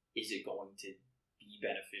is it going to be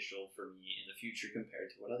beneficial for me in the future compared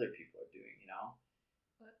to what other people are doing?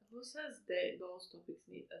 But who says those topics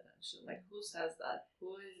need attention? Like, who says that?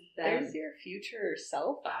 Who is them? There's your future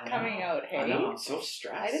self I coming know, out, hey? I know, I'm so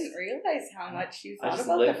stressed. I didn't realize how much you I thought just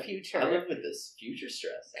about live- the future. I live with this future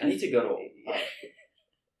stress. I need to go to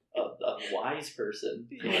a wise person.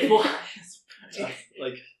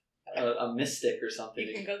 Like a mystic or something.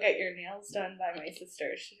 You can go get your nails done by my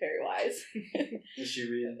sister. She's very wise. Does she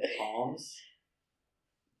read palms?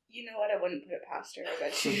 You know what? I wouldn't put it past her. I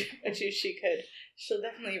bet you she could. She'll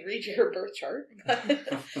definitely read your birth chart. But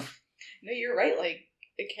no, you're right. Like,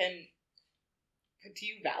 it can. But do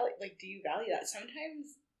you value that?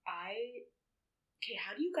 Sometimes okay,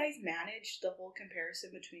 how do you guys manage the whole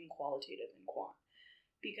comparison between qualitative and quant?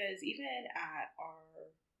 Because even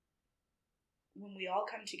when we all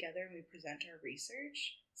come together and we present our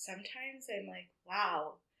research, sometimes I'm like,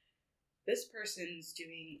 wow, this person's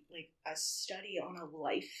doing like a study on a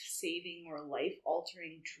life-saving or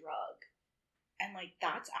life-altering drug. And like,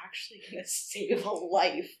 that's actually going to save a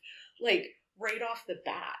life, like right off the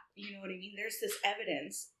bat. You know what I mean? There's this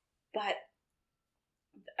evidence, but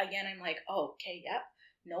again, I'm like, oh, okay, yep.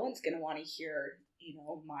 No one's going to want to hear,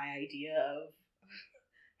 my idea of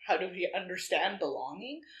how do we understand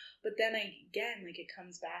belonging. But then again, like, it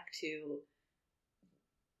comes back to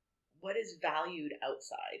what is valued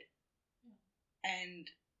outside. And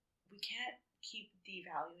we can't keep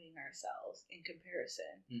devaluing ourselves in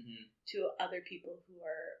comparison to other people who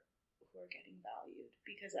are getting valued.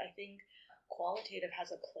 Because I think qualitative has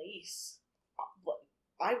a place.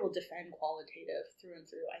 I will defend qualitative through and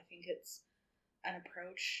through. I think it's an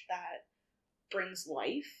approach that brings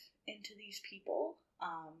life into these people.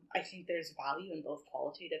 I think there's value in both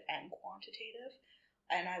qualitative and quantitative.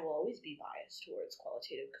 And I will always be biased towards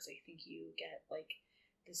qualitative because I think you get like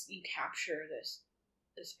this, you capture this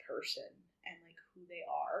person and like who they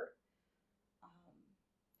are,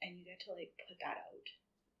 and you get to like put that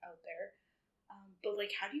out there. But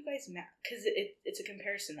like, how do you guys because it's a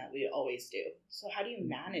comparison that we always do. So how do you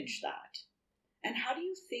manage that? And how do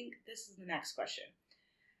you think, this is the next question,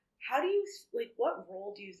 how do you, like, what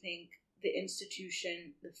role do you think the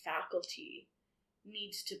institution, the faculty,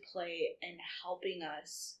 needs to play in helping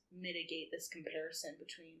us mitigate this comparison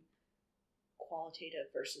between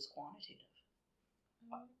qualitative versus quantitative?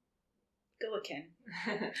 Go Akin.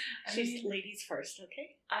 She's ladies first,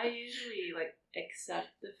 okay? I usually like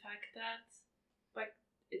accept the fact that like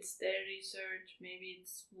it's their research. Maybe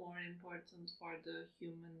it's more important for the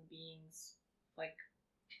human beings, like,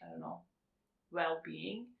 I don't know,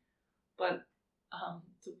 well-being. But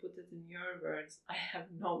to put it in your words, I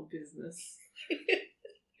have no business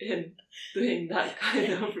in doing that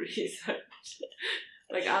kind of research.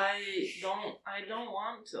 Like, I don't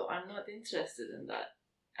want to. I'm not interested in that.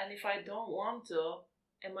 And if I don't want to,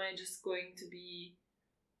 am I just going to be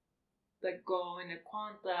like go in a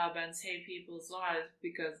quant lab and save people's lives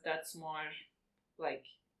because that's more like,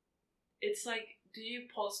 it's like, do you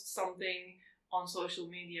post something on social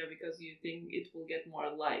media because you think it will get more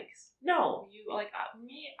likes? No, you like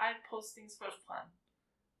me, I post things for fun.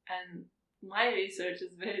 And my research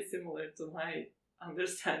is very similar to my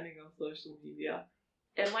understanding of social media.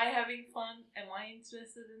 Am I having fun? Am I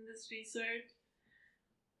interested in this research?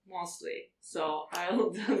 Mostly. So I'll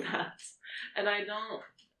do that. And I don't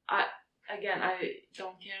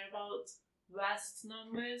care about vast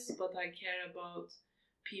numbers, but I care about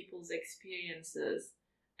people's experiences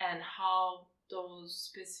and how those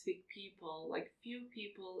specific people, like few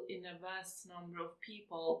people in a vast number of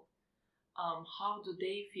people, how do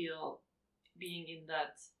they feel being in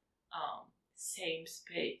that same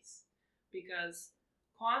space? Because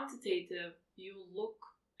quantitative, you look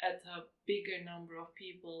at a bigger number of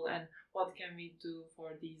people and what can we do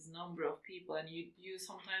for these number of people, and you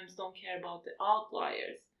sometimes don't care about the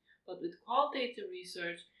outliers. But with qualitative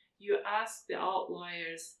research, you ask the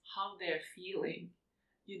outliers how they're feeling.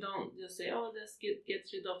 You don't just say, oh, let's get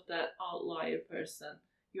rid of that outlier person.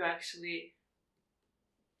 You actually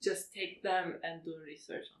just take them and do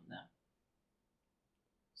research on them.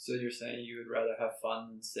 So you're saying you would rather have fun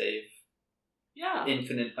and save Yeah.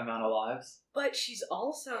 infinite amount of lives? But she's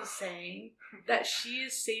also saying that she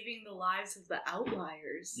is saving the lives of the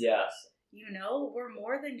outliers. Yes. We're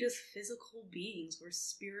more than just physical beings. We're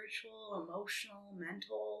spiritual, emotional,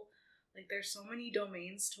 mental. Like, there's so many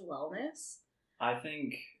domains to wellness. I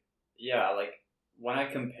think, yeah, like, when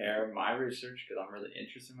I compare my research, because I'm really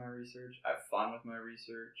interested in my research, I have fun with my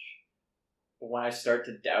research. But when I start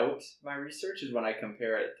to doubt my research is when I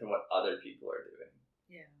compare it to what other people are doing.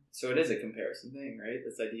 Yeah. So it is a comparison thing, right?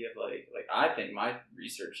 This idea of like I think my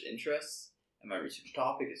research interests and my research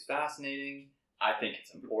topic is fascinating. I think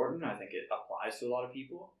it's important. I think it applies to a lot of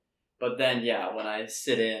people. But then, yeah, when I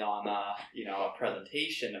sit in on a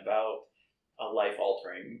presentation about a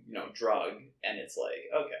life-altering, drug, and it's like,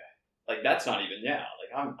 okay, like that's not even,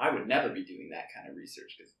 like I would never be doing that kind of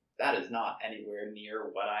research because that is not anywhere near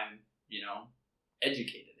what I'm,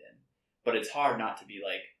 educated in. But it's hard not to be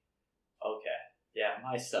like, okay, yeah,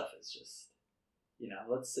 my stuff is just,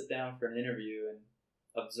 let's sit down for an interview and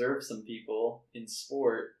observe some people in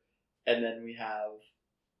sport, and then we have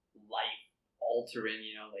life-altering,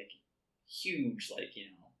 like huge, like,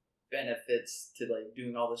 benefits to like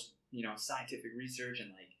doing all this, scientific research,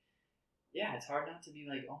 and like, yeah, it's hard not to be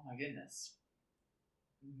like, oh my goodness,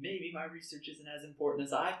 maybe my research isn't as important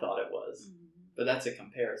as I thought it was. But that's a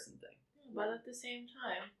comparison thing. But at the same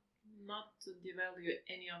time, not to devalue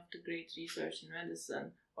any of the great research in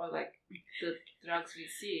medicine or like the drugs we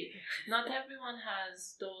see, not everyone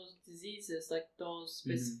has those diseases, like those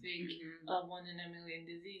specific 1 in a million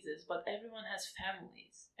diseases, but everyone has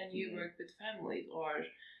families, and you work with families, or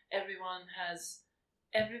everyone has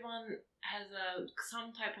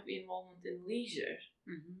some type of involvement in leisure.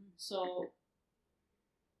 So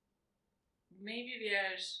maybe we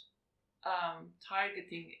are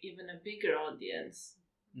targeting even a bigger audience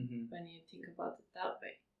when you think about it that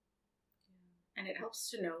way. And it helps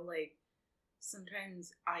to know, like,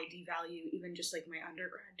 sometimes I devalue even just like my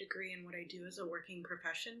undergrad degree and what I do as a working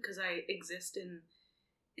profession, because I exist in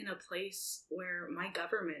a place where my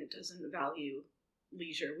government doesn't value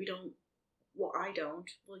leisure. I don't.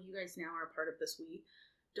 Well, you guys now are part of this. We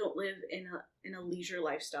don't live in a leisure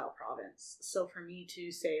lifestyle province. So for me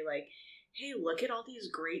to say like, hey, look at all these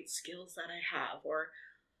great skills that I have, or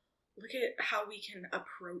look at how we can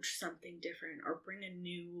approach something different, or bring a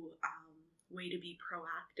new way to be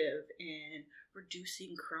proactive in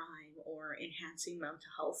reducing crime, or enhancing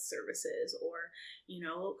mental health services, or,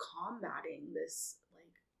 combating this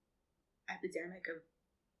like epidemic of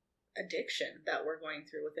addiction that we're going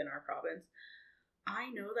through within our province. I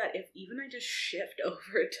know that if even I just shift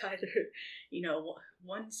over to either,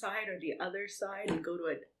 one side or the other side and go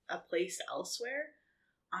to a place elsewhere,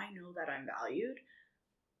 I know that I'm valued.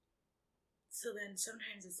 So then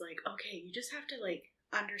sometimes it's like, okay, you just have to like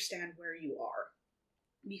understand where you are,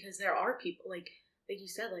 because there are people like you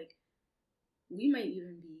said, like we might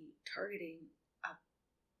even be targeting a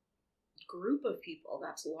group of people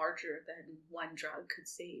that's larger than one drug could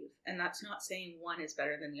save. And that's not saying one is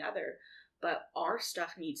better than the other, but our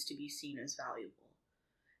stuff needs to be seen as valuable.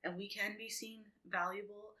 And we can be seen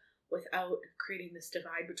valuable without creating this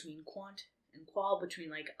divide between quant and qual, between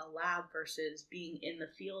like a lab versus being in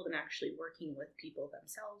the field and actually working with people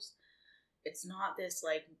themselves. It's not this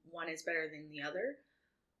like one is better than the other,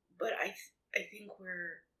 but I think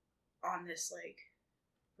we're on this like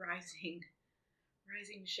rising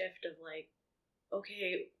shift of like,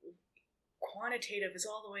 okay, quantitative is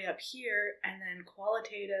all the way up here, and then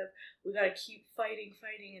qualitative, we got to keep fighting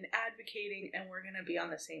and advocating, and we're going to be on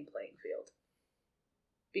the same playing field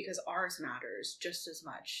because ours matters just as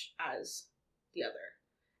much as the other,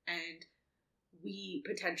 and we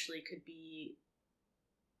potentially could be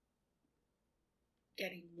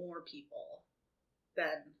getting more people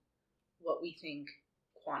than what we think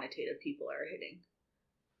quantitative people are hitting.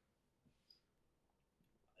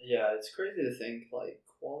 Yeah, it's crazy to think like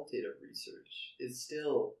qualitative research is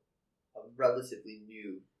still a relatively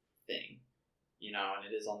new thing, and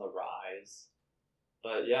it is on the rise.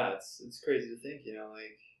 But yeah, it's crazy to think,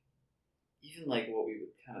 like even like what we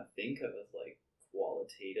would kind of think of as like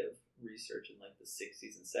qualitative research in like the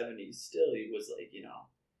 60s and 70s, still it was like,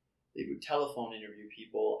 they would telephone interview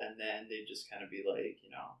people, and then they'd just kind of be like,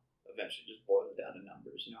 eventually just boil it down to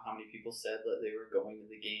numbers. How many people said that they were going to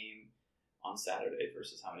the game on Saturday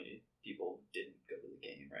versus how many people didn't go to the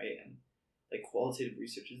game, right? And like qualitative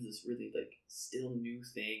research is this really like still new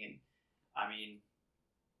thing, and I mean,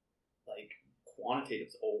 like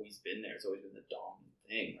quantitative's always been there. It's always been the dominant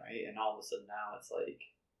thing, right? And all of a sudden now it's like,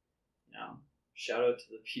 shout out to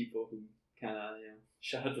the people who kind of,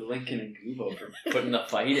 shout out to Lincoln and Gubo for putting the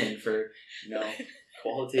fight in for,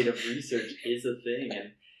 qualitative research is a thing,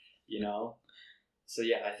 and so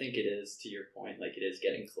yeah, I think it is, to your point, like it is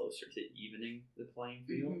getting closer to evening the playing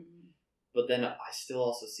field. But then I still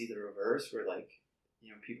also see the reverse, where like,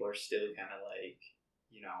 people are still kind of like,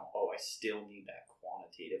 oh, I still need that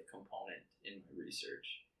quantitative component in my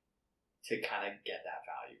research to kind of get that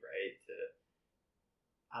value, right?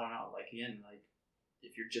 I don't know, like again, like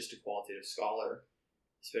if you're just a qualitative scholar,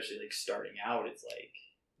 especially like starting out, it's like,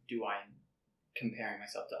 comparing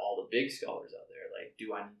myself to all the big scholars out there, like,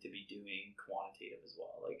 do I need to be doing quantitative as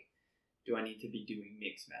well? Like, do I need to be doing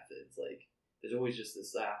mixed methods? Like, there's always just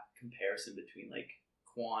this comparison between like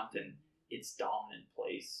quant and, its dominant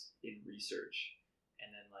place in research, and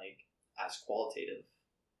then like as qualitative,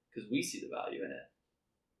 because we see the value in it.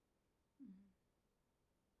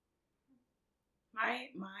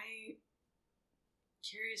 My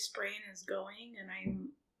curious brain is going, and I'm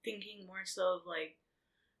thinking more so of like,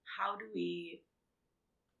 how do we,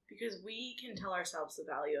 because we can tell ourselves the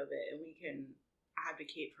value of it, and we can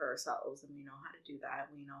advocate for ourselves, and we know how to do that.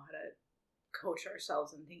 We know how to coach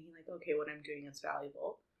ourselves and thinking like, okay, what I'm doing is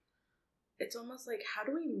valuable. It's almost like, how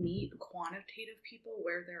do we meet quantitative people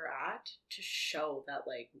where they're at to show that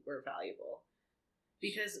like we're valuable?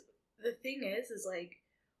 Because the thing is like,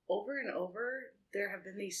 over and over there have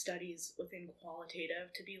been these studies within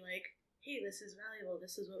qualitative to be like, hey, this is valuable,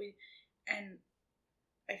 this is what we, and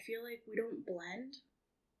I feel like we don't blend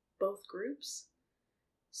both groups.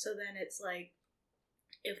 So then it's like,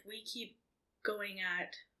 if we keep going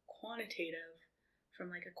at quantitative from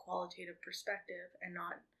like a qualitative perspective and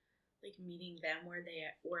not like meeting them where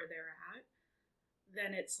they're at,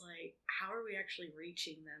 then it's like, how are we actually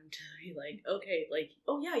reaching them to be like, okay, like,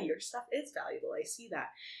 oh yeah, your stuff is valuable, I see that.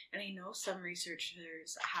 And I know some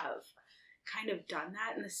researchers have kind of done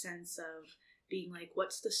that in the sense of being like,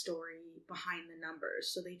 what's the story behind the numbers?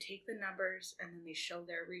 So they take the numbers and then they show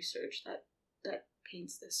their research that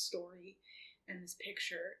paints this story and this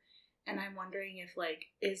picture. And I'm wondering if like,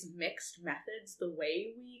 is mixed methods the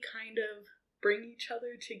way we kind of bring each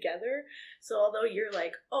other together? So although you're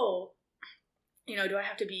like, oh, you know, do I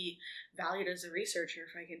have to be valued as a researcher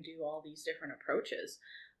if I can do all these different approaches?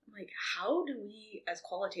 I'm like, how do we as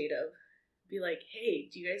qualitative be like, hey,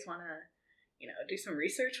 do you guys want to, you know, do some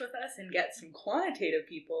research with us and get some quantitative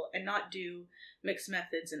people, and not do mixed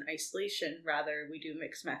methods in isolation? Rather, we do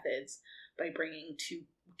mixed methods by bringing two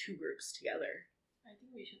groups together. I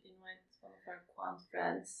think we should invite one of our quant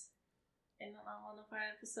friends in on one of our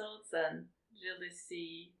episodes and really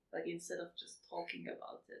see, like, instead of just talking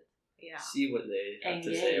about it. Yeah. See what they have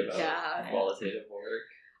to say about qualitative work.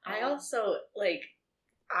 I also, like,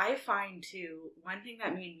 I find too, one thing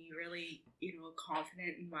that made me really, you know,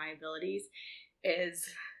 confident in my abilities is,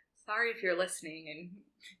 sorry if you're listening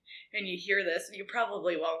and you hear this, you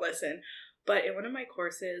probably won't listen, but in one of my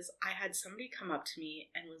courses, I had somebody come up to me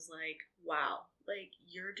and was like, wow, like,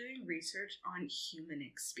 you're doing research on human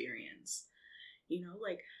experience. You know,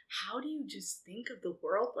 like, how do you just think of the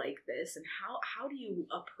world like this, and how do you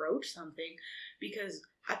approach something? Because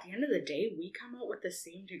at the end of the day, we come out with the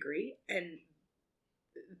same degree, and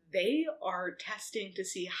they are testing to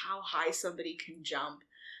see how high somebody can jump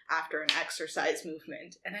after an exercise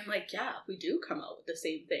movement. And I'm like, yeah, we do come out with the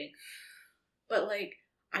same thing. But like,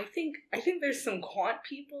 I think there's some quant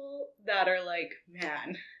people that are like,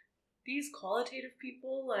 man, these qualitative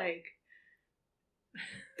people, like,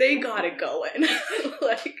 they got it going.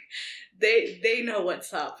 Like, they know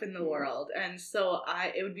what's up in the world. And so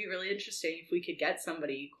it would be really interesting if we could get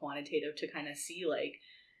somebody quantitative to kind of see, like,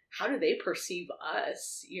 how do they perceive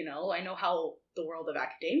us? You know, I know how the world of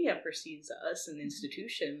academia perceives us and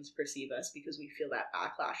institutions perceive us, because we feel that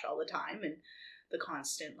backlash all the time and the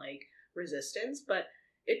constant, like, resistance. But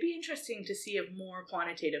it'd be interesting to see if more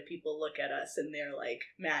quantitative people look at us and they're like,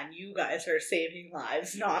 man, you guys are saving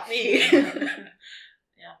lives, not me.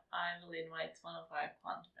 Yeah, I will invite one of our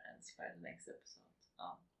quant friends for the next episode.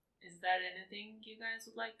 Is there anything you guys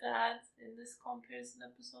would like to add in this comparison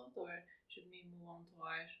episode, or should we move on to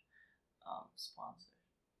our sponsor?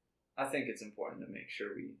 I think it's important to make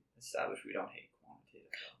sure we establish we don't hate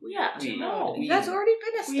quantitative. That's already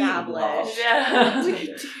been established.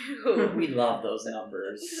 We do. We love those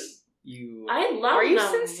numbers. I love. Are you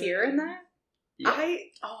numbers. sincere in that? Yeah.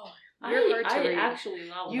 You're hard to read. I actually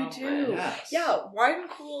love you numbers. do. Yes. Yeah, one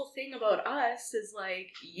cool thing about us is,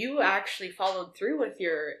 like, you actually followed through with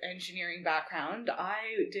your engineering background.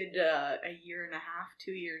 I did a year and a half,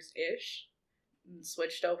 2 years-ish, and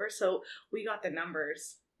switched over, so we got the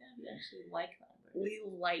numbers. Yeah, we actually like numbers.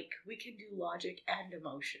 We can do logic and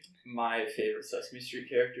emotion. My favorite Sesame Street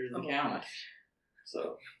character is the Count.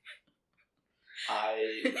 So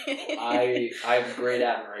I have great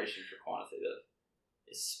admiration for quantitative,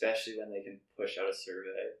 especially when they can push out a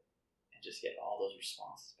survey and just get all those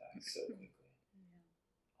responses back so quickly.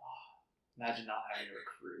 Oh, imagine not having to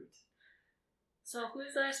recruit. So who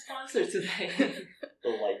is our sponsor today? The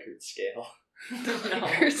Likert scale.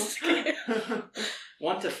 Likert scale.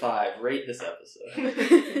 1 to 5, rate this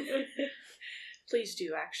episode. Please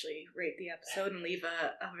do actually rate the episode and leave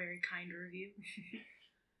a very kind review.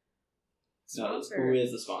 No, who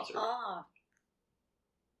is the sponsor?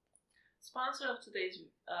 Sponsor of today's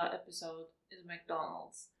episode is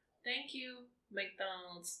McDonald's. Thank you,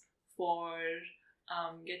 McDonald's, for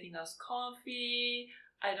getting us coffee,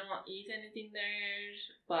 I don't eat anything there,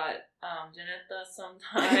 but Jeanette does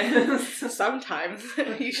sometimes. Sometimes.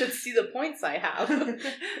 You should see the points I have.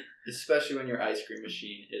 Especially when your ice cream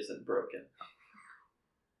machine isn't broken.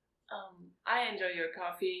 I enjoy your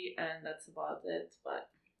coffee, and that's about it. But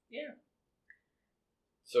yeah.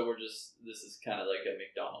 So this is kind of like a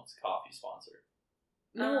McDonald's coffee sponsor.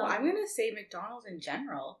 No, I'm going to say McDonald's in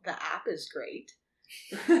general. The app is great.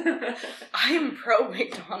 I am pro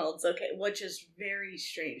McDonald's, okay, which is very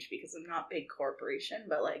strange because I'm not big corporation,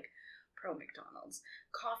 but like pro McDonald's.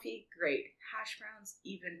 Coffee, great. Hash browns,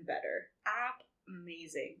 even better. App,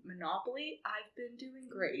 amazing. Monopoly, I've been doing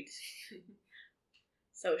great.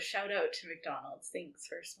 So shout out to McDonald's. Thanks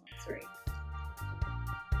for sponsoring.